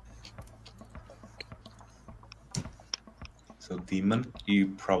 So, Demon, you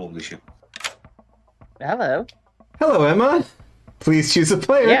probably should. Hello. Hello, Emma. Please choose a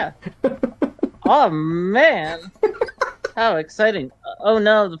player. Yeah. Oh, man. How exciting. Oh,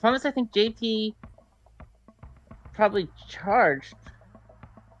 no. The problem is I think JP probably charged.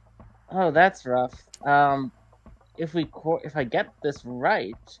 Oh, that's rough. If I get this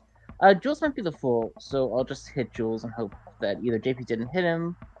right, Jules might be the fool, so I'll just hit Jules and hope that either JP didn't hit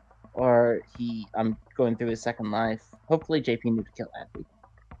him, or I'm going through his second life. Hopefully JP knew to kill Aptly.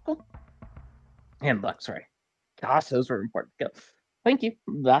 Cool. And Buck, sorry. Gosh, those were important kills. Thank you.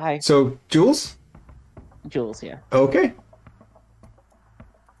 Bye. So, Jules? Jules, yeah. Okay.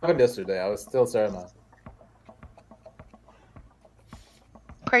 Happened yesterday. I was still Sarah.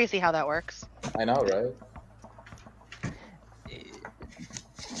 Crazy how that works. I know, right?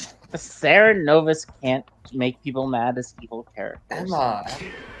 Sarah Novus can't make people mad as evil characters. Emma.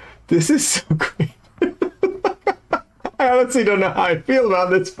 This is so great. I honestly don't know how I feel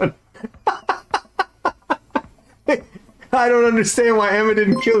about this one. I don't understand why Emma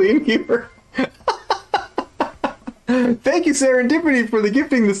didn't kill the innkeeper. Thank you, Serendipity, for the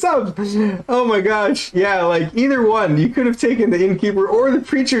gifting the sub. Oh my gosh. Yeah, like either one. You could have taken the innkeeper or the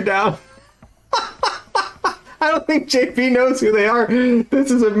preacher down. I don't think JP knows who they are.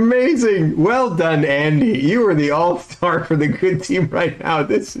 This is amazing. Well done, Andy. You are the all-star for the good team right now.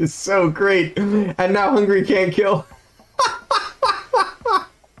 This is so great. And now Hungry can't kill.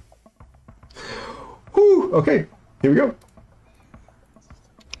 Whew. Okay, here we go.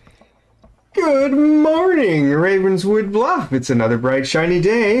 Good morning, Ravenswood Bluff. It's another bright, shiny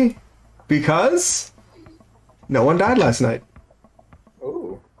day. Because no one died last night.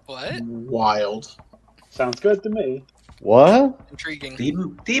 Ooh. What? Wild. Sounds good to me. What? Intriguing.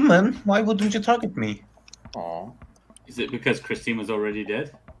 Demon, why wouldn't you target me? Aw. Is it because Christine was already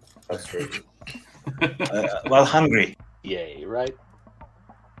dead? That's true. Well, Hungry. Yay, right?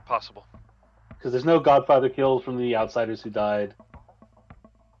 Possible. Because there's no Godfather kills from the outsiders who died.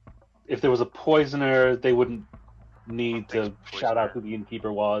 If there was a poisoner, they wouldn't need to shout out who the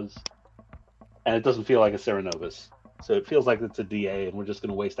innkeeper was. And it doesn't feel like a Serenovus. So it feels like it's a DA, and we're just going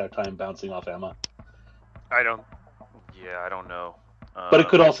to waste our time bouncing off Emma. I don't know. But it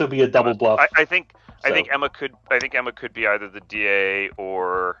could also be a double bluff. I think Emma could be either the DA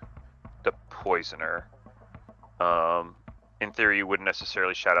or the poisoner. In theory, you wouldn't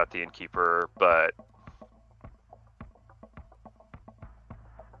necessarily shout out the innkeeper, but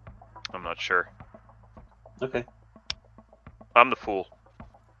I'm not sure. Okay. I'm the fool.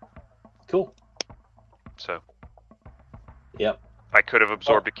 Cool. So. Yep. I could have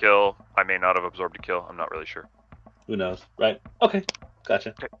absorbed a kill. I may not have absorbed a kill. I'm not really sure. Who knows? Right. Okay. Gotcha.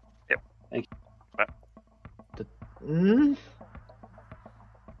 Okay. Yep. Thank you. Mm?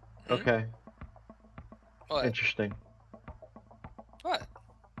 Okay. What? Interesting. What?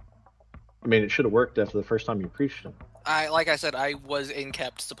 I mean, it should have worked after the first time you preached him. Like I said, I was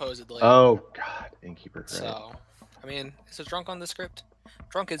inkept supposedly. Oh God, innkeeper. Right. So, I mean, is it drunk on the script?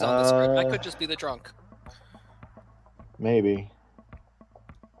 Drunk is on the script. I could just be the drunk. Maybe.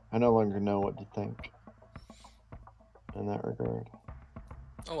 I no longer know what to think in that regard.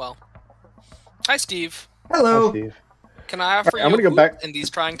 Oh well. Hi, Steve. Hello. Hi, Steve. Can I offer you I'm gonna go back in these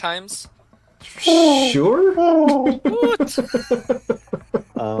trying times? Sure.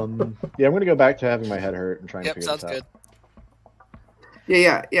 Yeah, I'm gonna go back to having my head hurt and trying to figure sounds this out. good.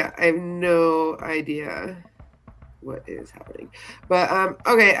 Yeah. I have no idea what is happening. But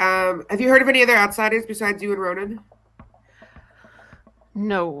okay. Have you heard of any other outsiders besides you and Ronan?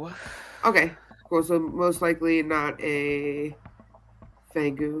 No. Okay. Cool. So most likely not a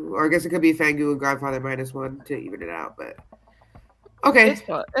Fangu, or I guess it could be Fangu and Godfather -1 to even it out. But okay,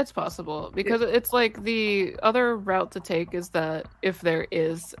 it's possible because it's like the other route to take is that if there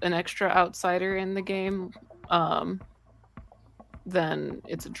is an extra outsider in the game, then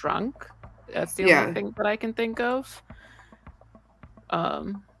it's a drunk. That's the only thing that I can think of.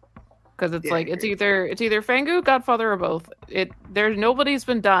 Because it's like it's either Fangu, Godfather, or both. Nobody's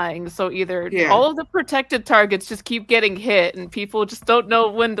been dying, so either all of the protected targets just keep getting hit, and people just don't know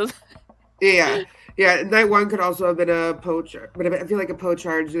when to. Yeah. Yeah, night one could also have been a poacher, but I feel like a poach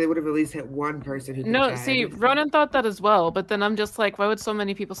charge, they would have at least hit one person who. No, see, Ronan thought that as well, but then I'm just like, why would so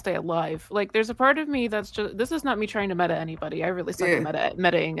many people stay alive? Like, there's a part of me that's just, this is not me trying to meta anybody. I really suck at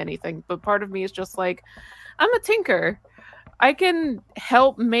metaing anything, but part of me is just like, I'm a tinker. I can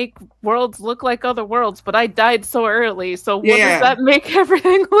help make worlds look like other worlds, but I died so early, so what does that make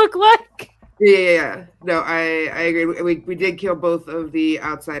everything look like? Yeah. No, I agree. We did kill both of the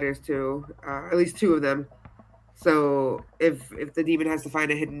outsiders too, at least two of them. So if the demon has to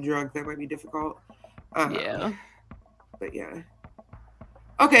find a hidden drunk, that might be difficult. Yeah. But yeah.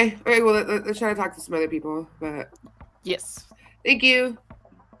 Okay. All right. Well, let's try to talk to some other people. But yes. Thank you.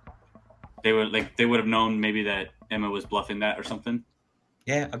 They would have known maybe that Emma was bluffing that or something.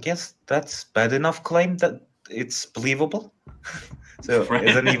 Yeah, I guess that's bad enough claim that it's believable. So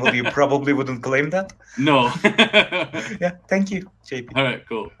as an evil, you probably wouldn't claim that. No. Yeah. Thank you, JP. All right.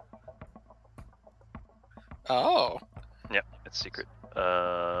 Cool. Oh. Yep, it's secret.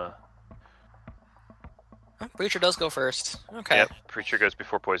 Preacher does go first. Okay. Yep, Preacher goes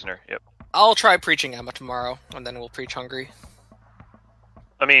before Poisoner. Yep. I'll try preaching Emma tomorrow, and then we'll preach Hungry.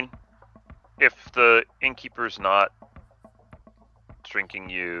 I mean, if the innkeeper's not drinking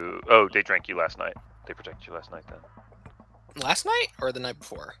you... Oh, they drank you last night. They protected you last night then. Last night or the night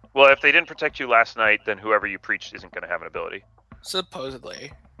before? Well, if they didn't protect you last night, then whoever you preached isn't going to have an ability.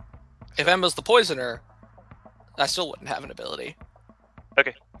 Supposedly. If Emma's the poisoner, I still wouldn't have an ability.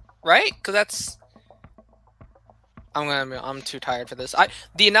 Okay. Right? Because that's... I'm too tired for this.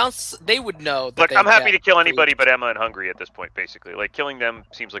 They would know. That Look, I'm happy to kill anybody but Emma and Hungry at this point, basically. Like, killing them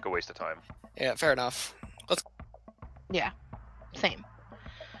seems like a waste of time. Yeah, fair enough. Let's... Yeah, same.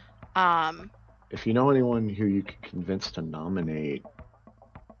 If you know anyone who you can convince to nominate...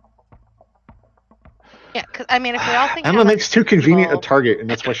 Yeah, because, I mean, if we all think... Emma makes too convenient a target, and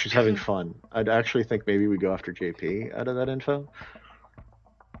that's why she's having fun. I'd actually think maybe we go after JP out of that info.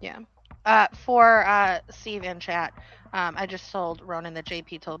 Yeah. For Steve in chat, I just told Ronan that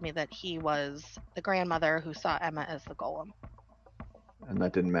JP told me that he was the grandmother who saw Emma as the golem. And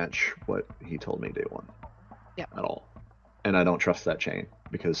that didn't match what he told me day one. Yep. At all. And I don't trust that chain,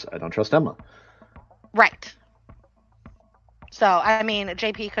 because I don't trust Emma. Right. So, I mean,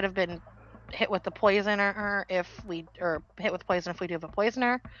 JP could have been hit with the poisoner hit with poison if we do have a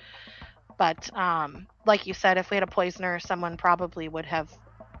poisoner. But, like you said, if we had a poisoner, someone probably would have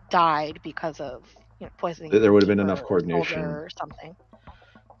died because of poisoning. There would have been enough coordination or something.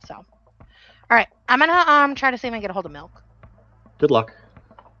 So, all right, I'm gonna try to see if I can get a hold of Milk. Good luck.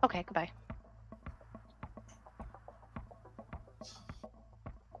 Okay, goodbye.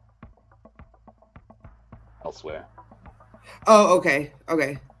 Elsewhere. Oh, okay.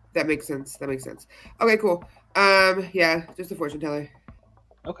 That makes sense. Okay, cool. Yeah, just a fortune teller.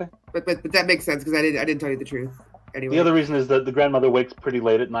 Okay. But that makes sense because I didn't tell you the truth. Anyway. The other reason is that the grandmother wakes pretty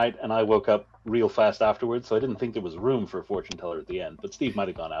late at night, and I woke up real fast afterwards, so I didn't think there was room for a fortune teller at the end. But Steve might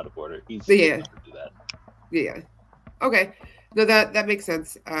have gone out of order. He's to do that. Yeah. Okay. No, that makes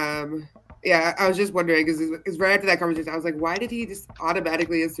sense. Yeah, I was just wondering because right after that conversation, I was like, why did he just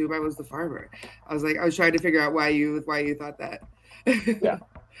automatically assume I was the farmer? I was trying to figure out why you thought that. Yeah.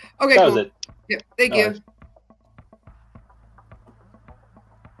 Okay. That cool. was it. Yeah. Thank you.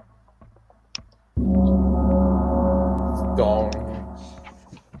 Don't.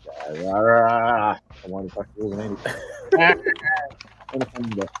 I want to talk to you.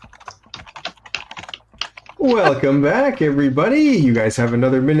 Welcome back, everybody. You guys have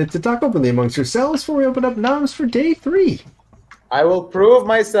another minute to talk openly amongst yourselves before we open up noms for day 3. I will prove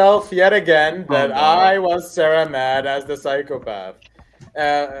myself yet again that I was Sarah Mad as the psychopath.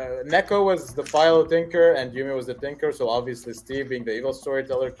 Neko was the Philo Tinker and Yumi was the Tinker, so obviously Steve, being the evil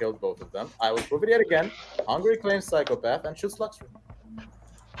storyteller, killed both of them. I will prove it yet again. Hungry claims psychopath and shoots Luxray.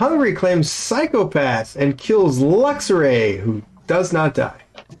 Hungry claims psychopath and kills Luxray, who does not die.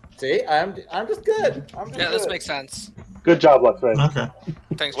 See, I'm just good. This makes sense. Good job, Luxray. Okay.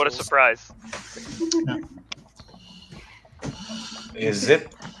 Thanks. What a surprise. Is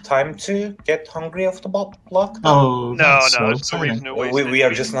it time to get Hungry off the block? Oh, no, so there's no reason to waste we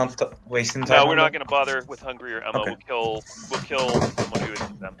are just not wasting time. No, we're not going to bother with Hungry or Emma. Okay. We'll kill someone who is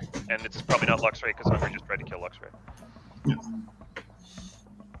them, and it's probably not Luxray because Hungry just tried to kill Luxray. Yeah.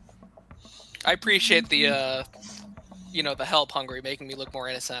 I appreciate the the help, Hungry, making me look more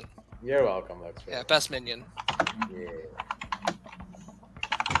innocent. You're welcome, Luxray. Yeah, best minion. Yeah.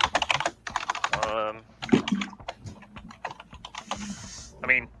 I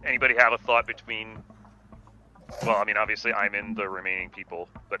mean, anybody have a thought between... Well, I mean, obviously I'm in the remaining people,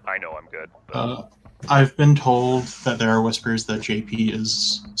 but I know I'm good. I've been told that there are whispers that JP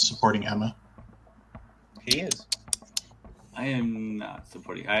is supporting Emma. He is. I am not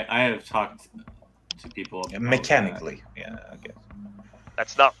supporting. I have talked to people about mechanically. Yeah, I guess.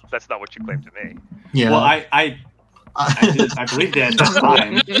 That's not what you claimed to me. Yeah. Well, I believe that. That's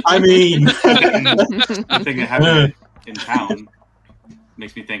fine. I mean, the thing that happened in town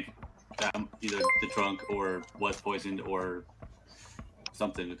makes me think that I'm either the drunk or was poisoned or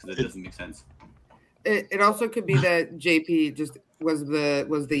something, because it doesn't make sense. It also could be that JP just was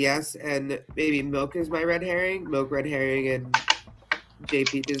the yes, and maybe Milk is my red herring. Milk red herring and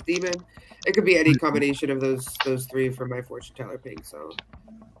JP is demon. It could be any combination of those three for my fortune teller ping. So,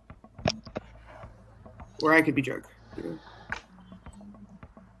 or I could be drunk. You know?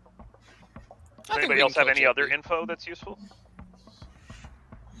 Does anybody else have any other info that's useful?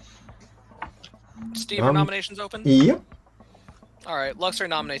 Steve, are nominations open? Yep. All right, Luxray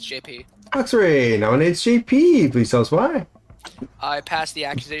nominates JP. Luxray nominates JP. Please tell us why. I pass the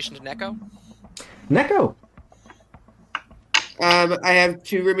accusation to Neko. Neko. I have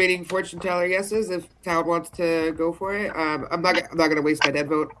 2 remaining fortune teller yeses. If Town wants to go for it, I'm not going to waste my dead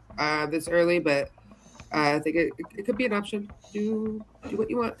vote this early, but I think it could be an option. Do what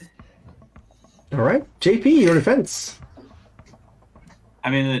you want. All right, JP, your defense. I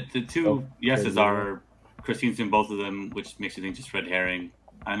mean, the two yeses are Christine's in both of them, which makes you think just red herring.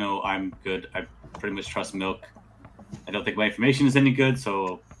 I know I'm good. I pretty much trust Milk. I don't think my information is any good,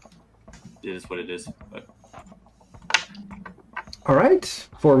 so it is what it is. But all right,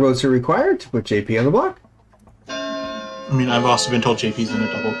 4 votes are required to put JP on the block. I mean, I've also been told JP's in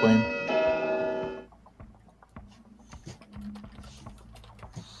a double claim.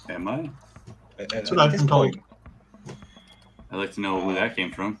 Am I? That's what I've been told. I'd like to know who that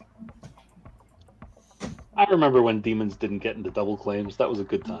came from. I remember when demons didn't get into double claims. That was a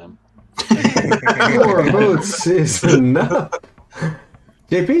good time. 4 votes is enough.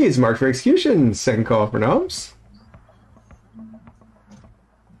 JP is marked for execution. Second call for noms.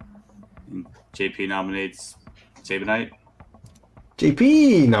 JP nominates Sabonite.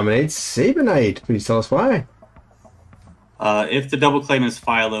 JP nominates Sabonite. Please tell us why. If the double claim is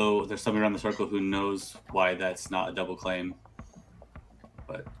Philo, there's somebody around the circle who knows why that's not a double claim.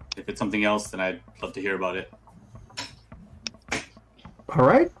 But if it's something else, then I'd love to hear about it. All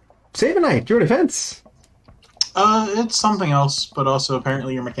right. Sabonite, your defense. It's something else, but also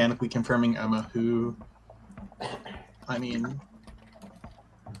apparently you're mechanically confirming Emma, who... I mean...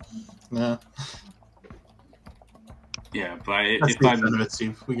 Nah. Yeah, but That's the extent of it,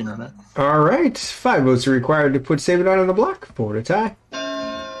 Steve. We can run it. All right. 5 votes are required to put Sabonite on the block. 4 to tie.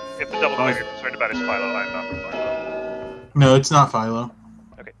 If the double claim you're concerned about is Philo, I'm not for Philo. No, it's not Philo.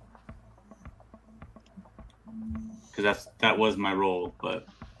 Okay. Because that was my role, but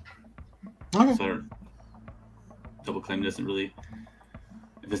Okay. So double claim doesn't really.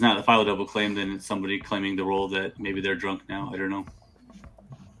 If it's not the Philo double claim, then it's somebody claiming the role that maybe they're drunk now. I don't know.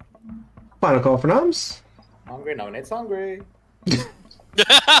 Final call for noms. Hungry nominates Hungry.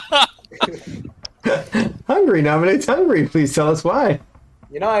 Hungry nominates Hungry. Please tell us why.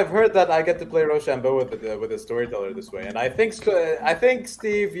 You know, I've heard that I get to play Rochambeau with a storyteller this way, and I think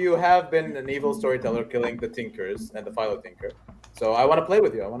Steve, you have been an evil storyteller, killing the Tinkers and the Philo Tinker. So I want to play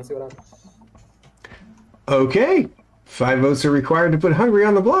with you. I want to see what happens. Okay. 5 votes are required to put Hungry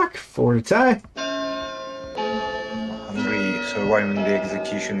on the block. 4 to tie. Hungry surviving the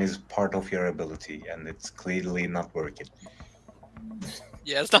execution is part of your ability, and it's clearly not working.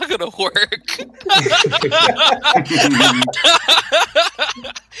 Yeah, it's not gonna work.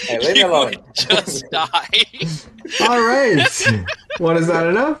 Hey, leave me alone. Just die. All right. One is not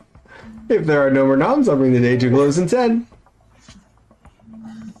enough. If there are no more noms, I'll bring the day to a close in 10.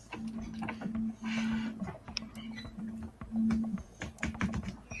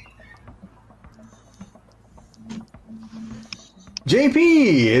 JP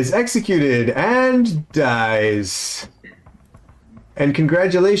is executed and dies. And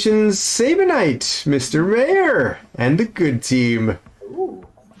congratulations, Sabonite, Mr. Mayor, and the good team. Ooh.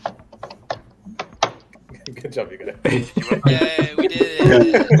 Good job, you guys. Yay, we did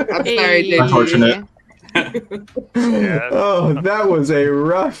it. I'm sorry, JP. Unfortunate. Yeah. Oh, that was a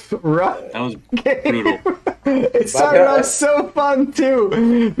rough That was game. brutal. It started off so fun,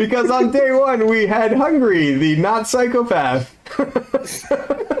 too, because on day 1, we had Hungry, the not psychopath,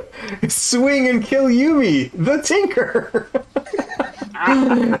 swing and kill Yumi, the Tinker.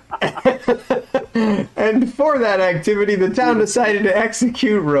 And for that activity, the town decided to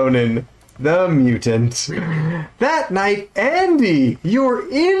execute Ronan, the mutant. That night, Andy, your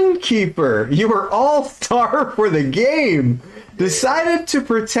innkeeper, your all-star for the game, decided to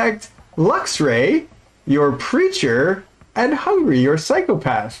protect Luxray, your preacher, and Hungry, your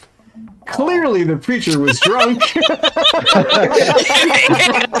psychopath. Clearly, the preacher was drunk.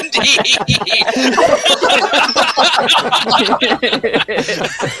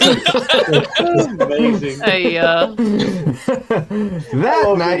 Amazing.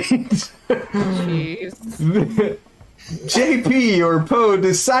 That night, Jeez. JP, your Poe,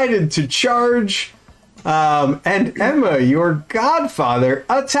 decided to charge, and Emma, your godfather,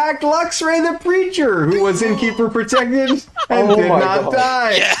 attacked Luxray the preacher, who was innkeeper protected and did not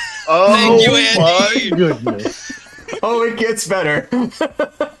die. Yeah. Oh Thank you, Andy. my goodness. Oh, it gets better.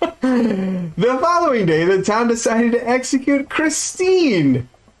 The following day, the town decided to execute Christine,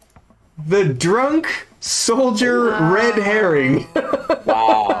 the drunk soldier red herring.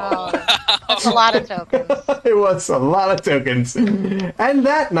 Wow. That's a lot of tokens. It was a lot of tokens. And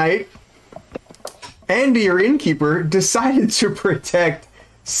that night, Andy, your innkeeper, decided to protect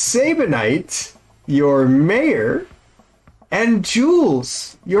Sabonite, your mayor, and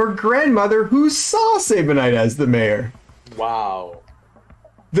Jules, your grandmother, who saw Sabonite as the mayor. Wow.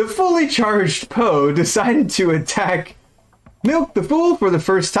 The fully charged Poe decided to attack Milk the Fool for the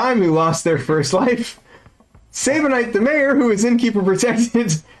first time, who lost their first life, Sabonite the mayor, who is innkeeper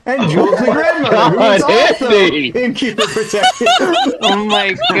protected, and Jules the grandmother, who is also innkeeper protected. Oh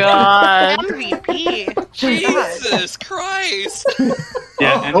my god. MVP. Jesus Christ.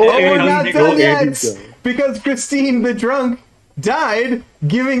 Yeah, We're not done yet, Andy, go. because Christine the drunk died,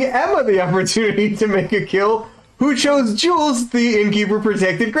 giving Emma the opportunity to make a kill, who chose Jules, the innkeeper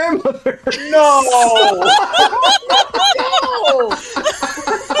protected grandmother. No!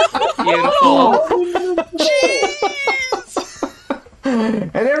 Beautiful.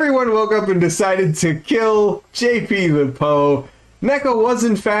 And everyone woke up and decided to kill JP the Poe. Neko was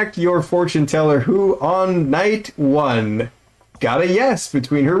in fact your fortune teller, who on night 1 got a yes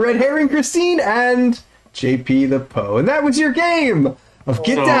between her red herring Christine and JP the Poe. And that was your game of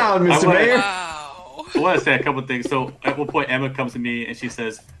Get So, Down, Mr. Mayor. Wow. I want to say a couple things. So at one point, Emma comes to me and she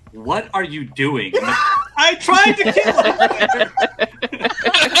says, "What are you doing?" I'm like, I tried to kill him.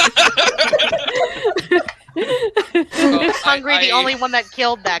 Is Hungry the only one that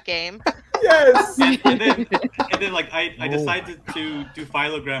killed that game? Yes. and then like I decided to do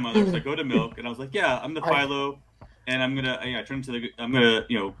Philo grandmother. So I go to Milk and I was like, yeah, I'm the Philo, and I'm gonna turn to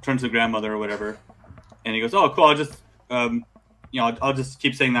the grandmother or whatever. And he goes, oh cool, I'll just I'll just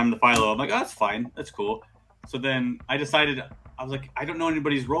keep saying that I'm the Philo. I'm like, oh, that's fine, that's cool. So then I decided, I was like, I don't know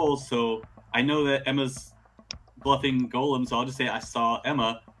anybody's roles, so I know that Emma's bluffing Golem, so I'll just say I saw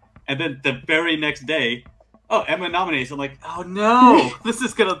Emma. And then the very next day, oh, Emma nominates. I'm like, oh no, this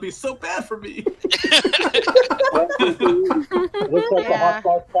is gonna be so bad for me. Looks like the hot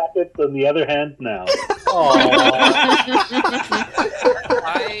sauce packets on the other hand now.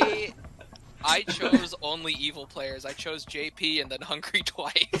 I chose only evil players. I chose JP and then Hungry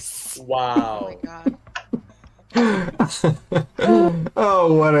twice. Wow. Oh my god.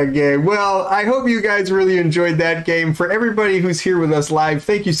 Oh, what a game. Well, I hope you guys really enjoyed that game. For everybody who's here with us live,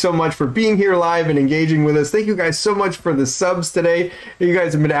 thank you so much for being here live and engaging with us. Thank you guys so much for the subs today. You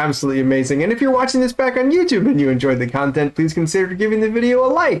guys have been absolutely amazing. And if you're watching this back on YouTube and you enjoyed the content, please consider giving the video a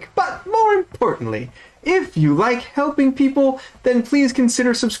like. But more importantly, if you like helping people, then please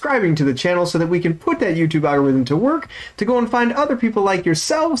consider subscribing to the channel so that we can put that YouTube algorithm to work to go and find other people like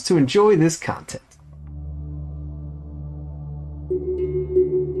yourselves to enjoy this content.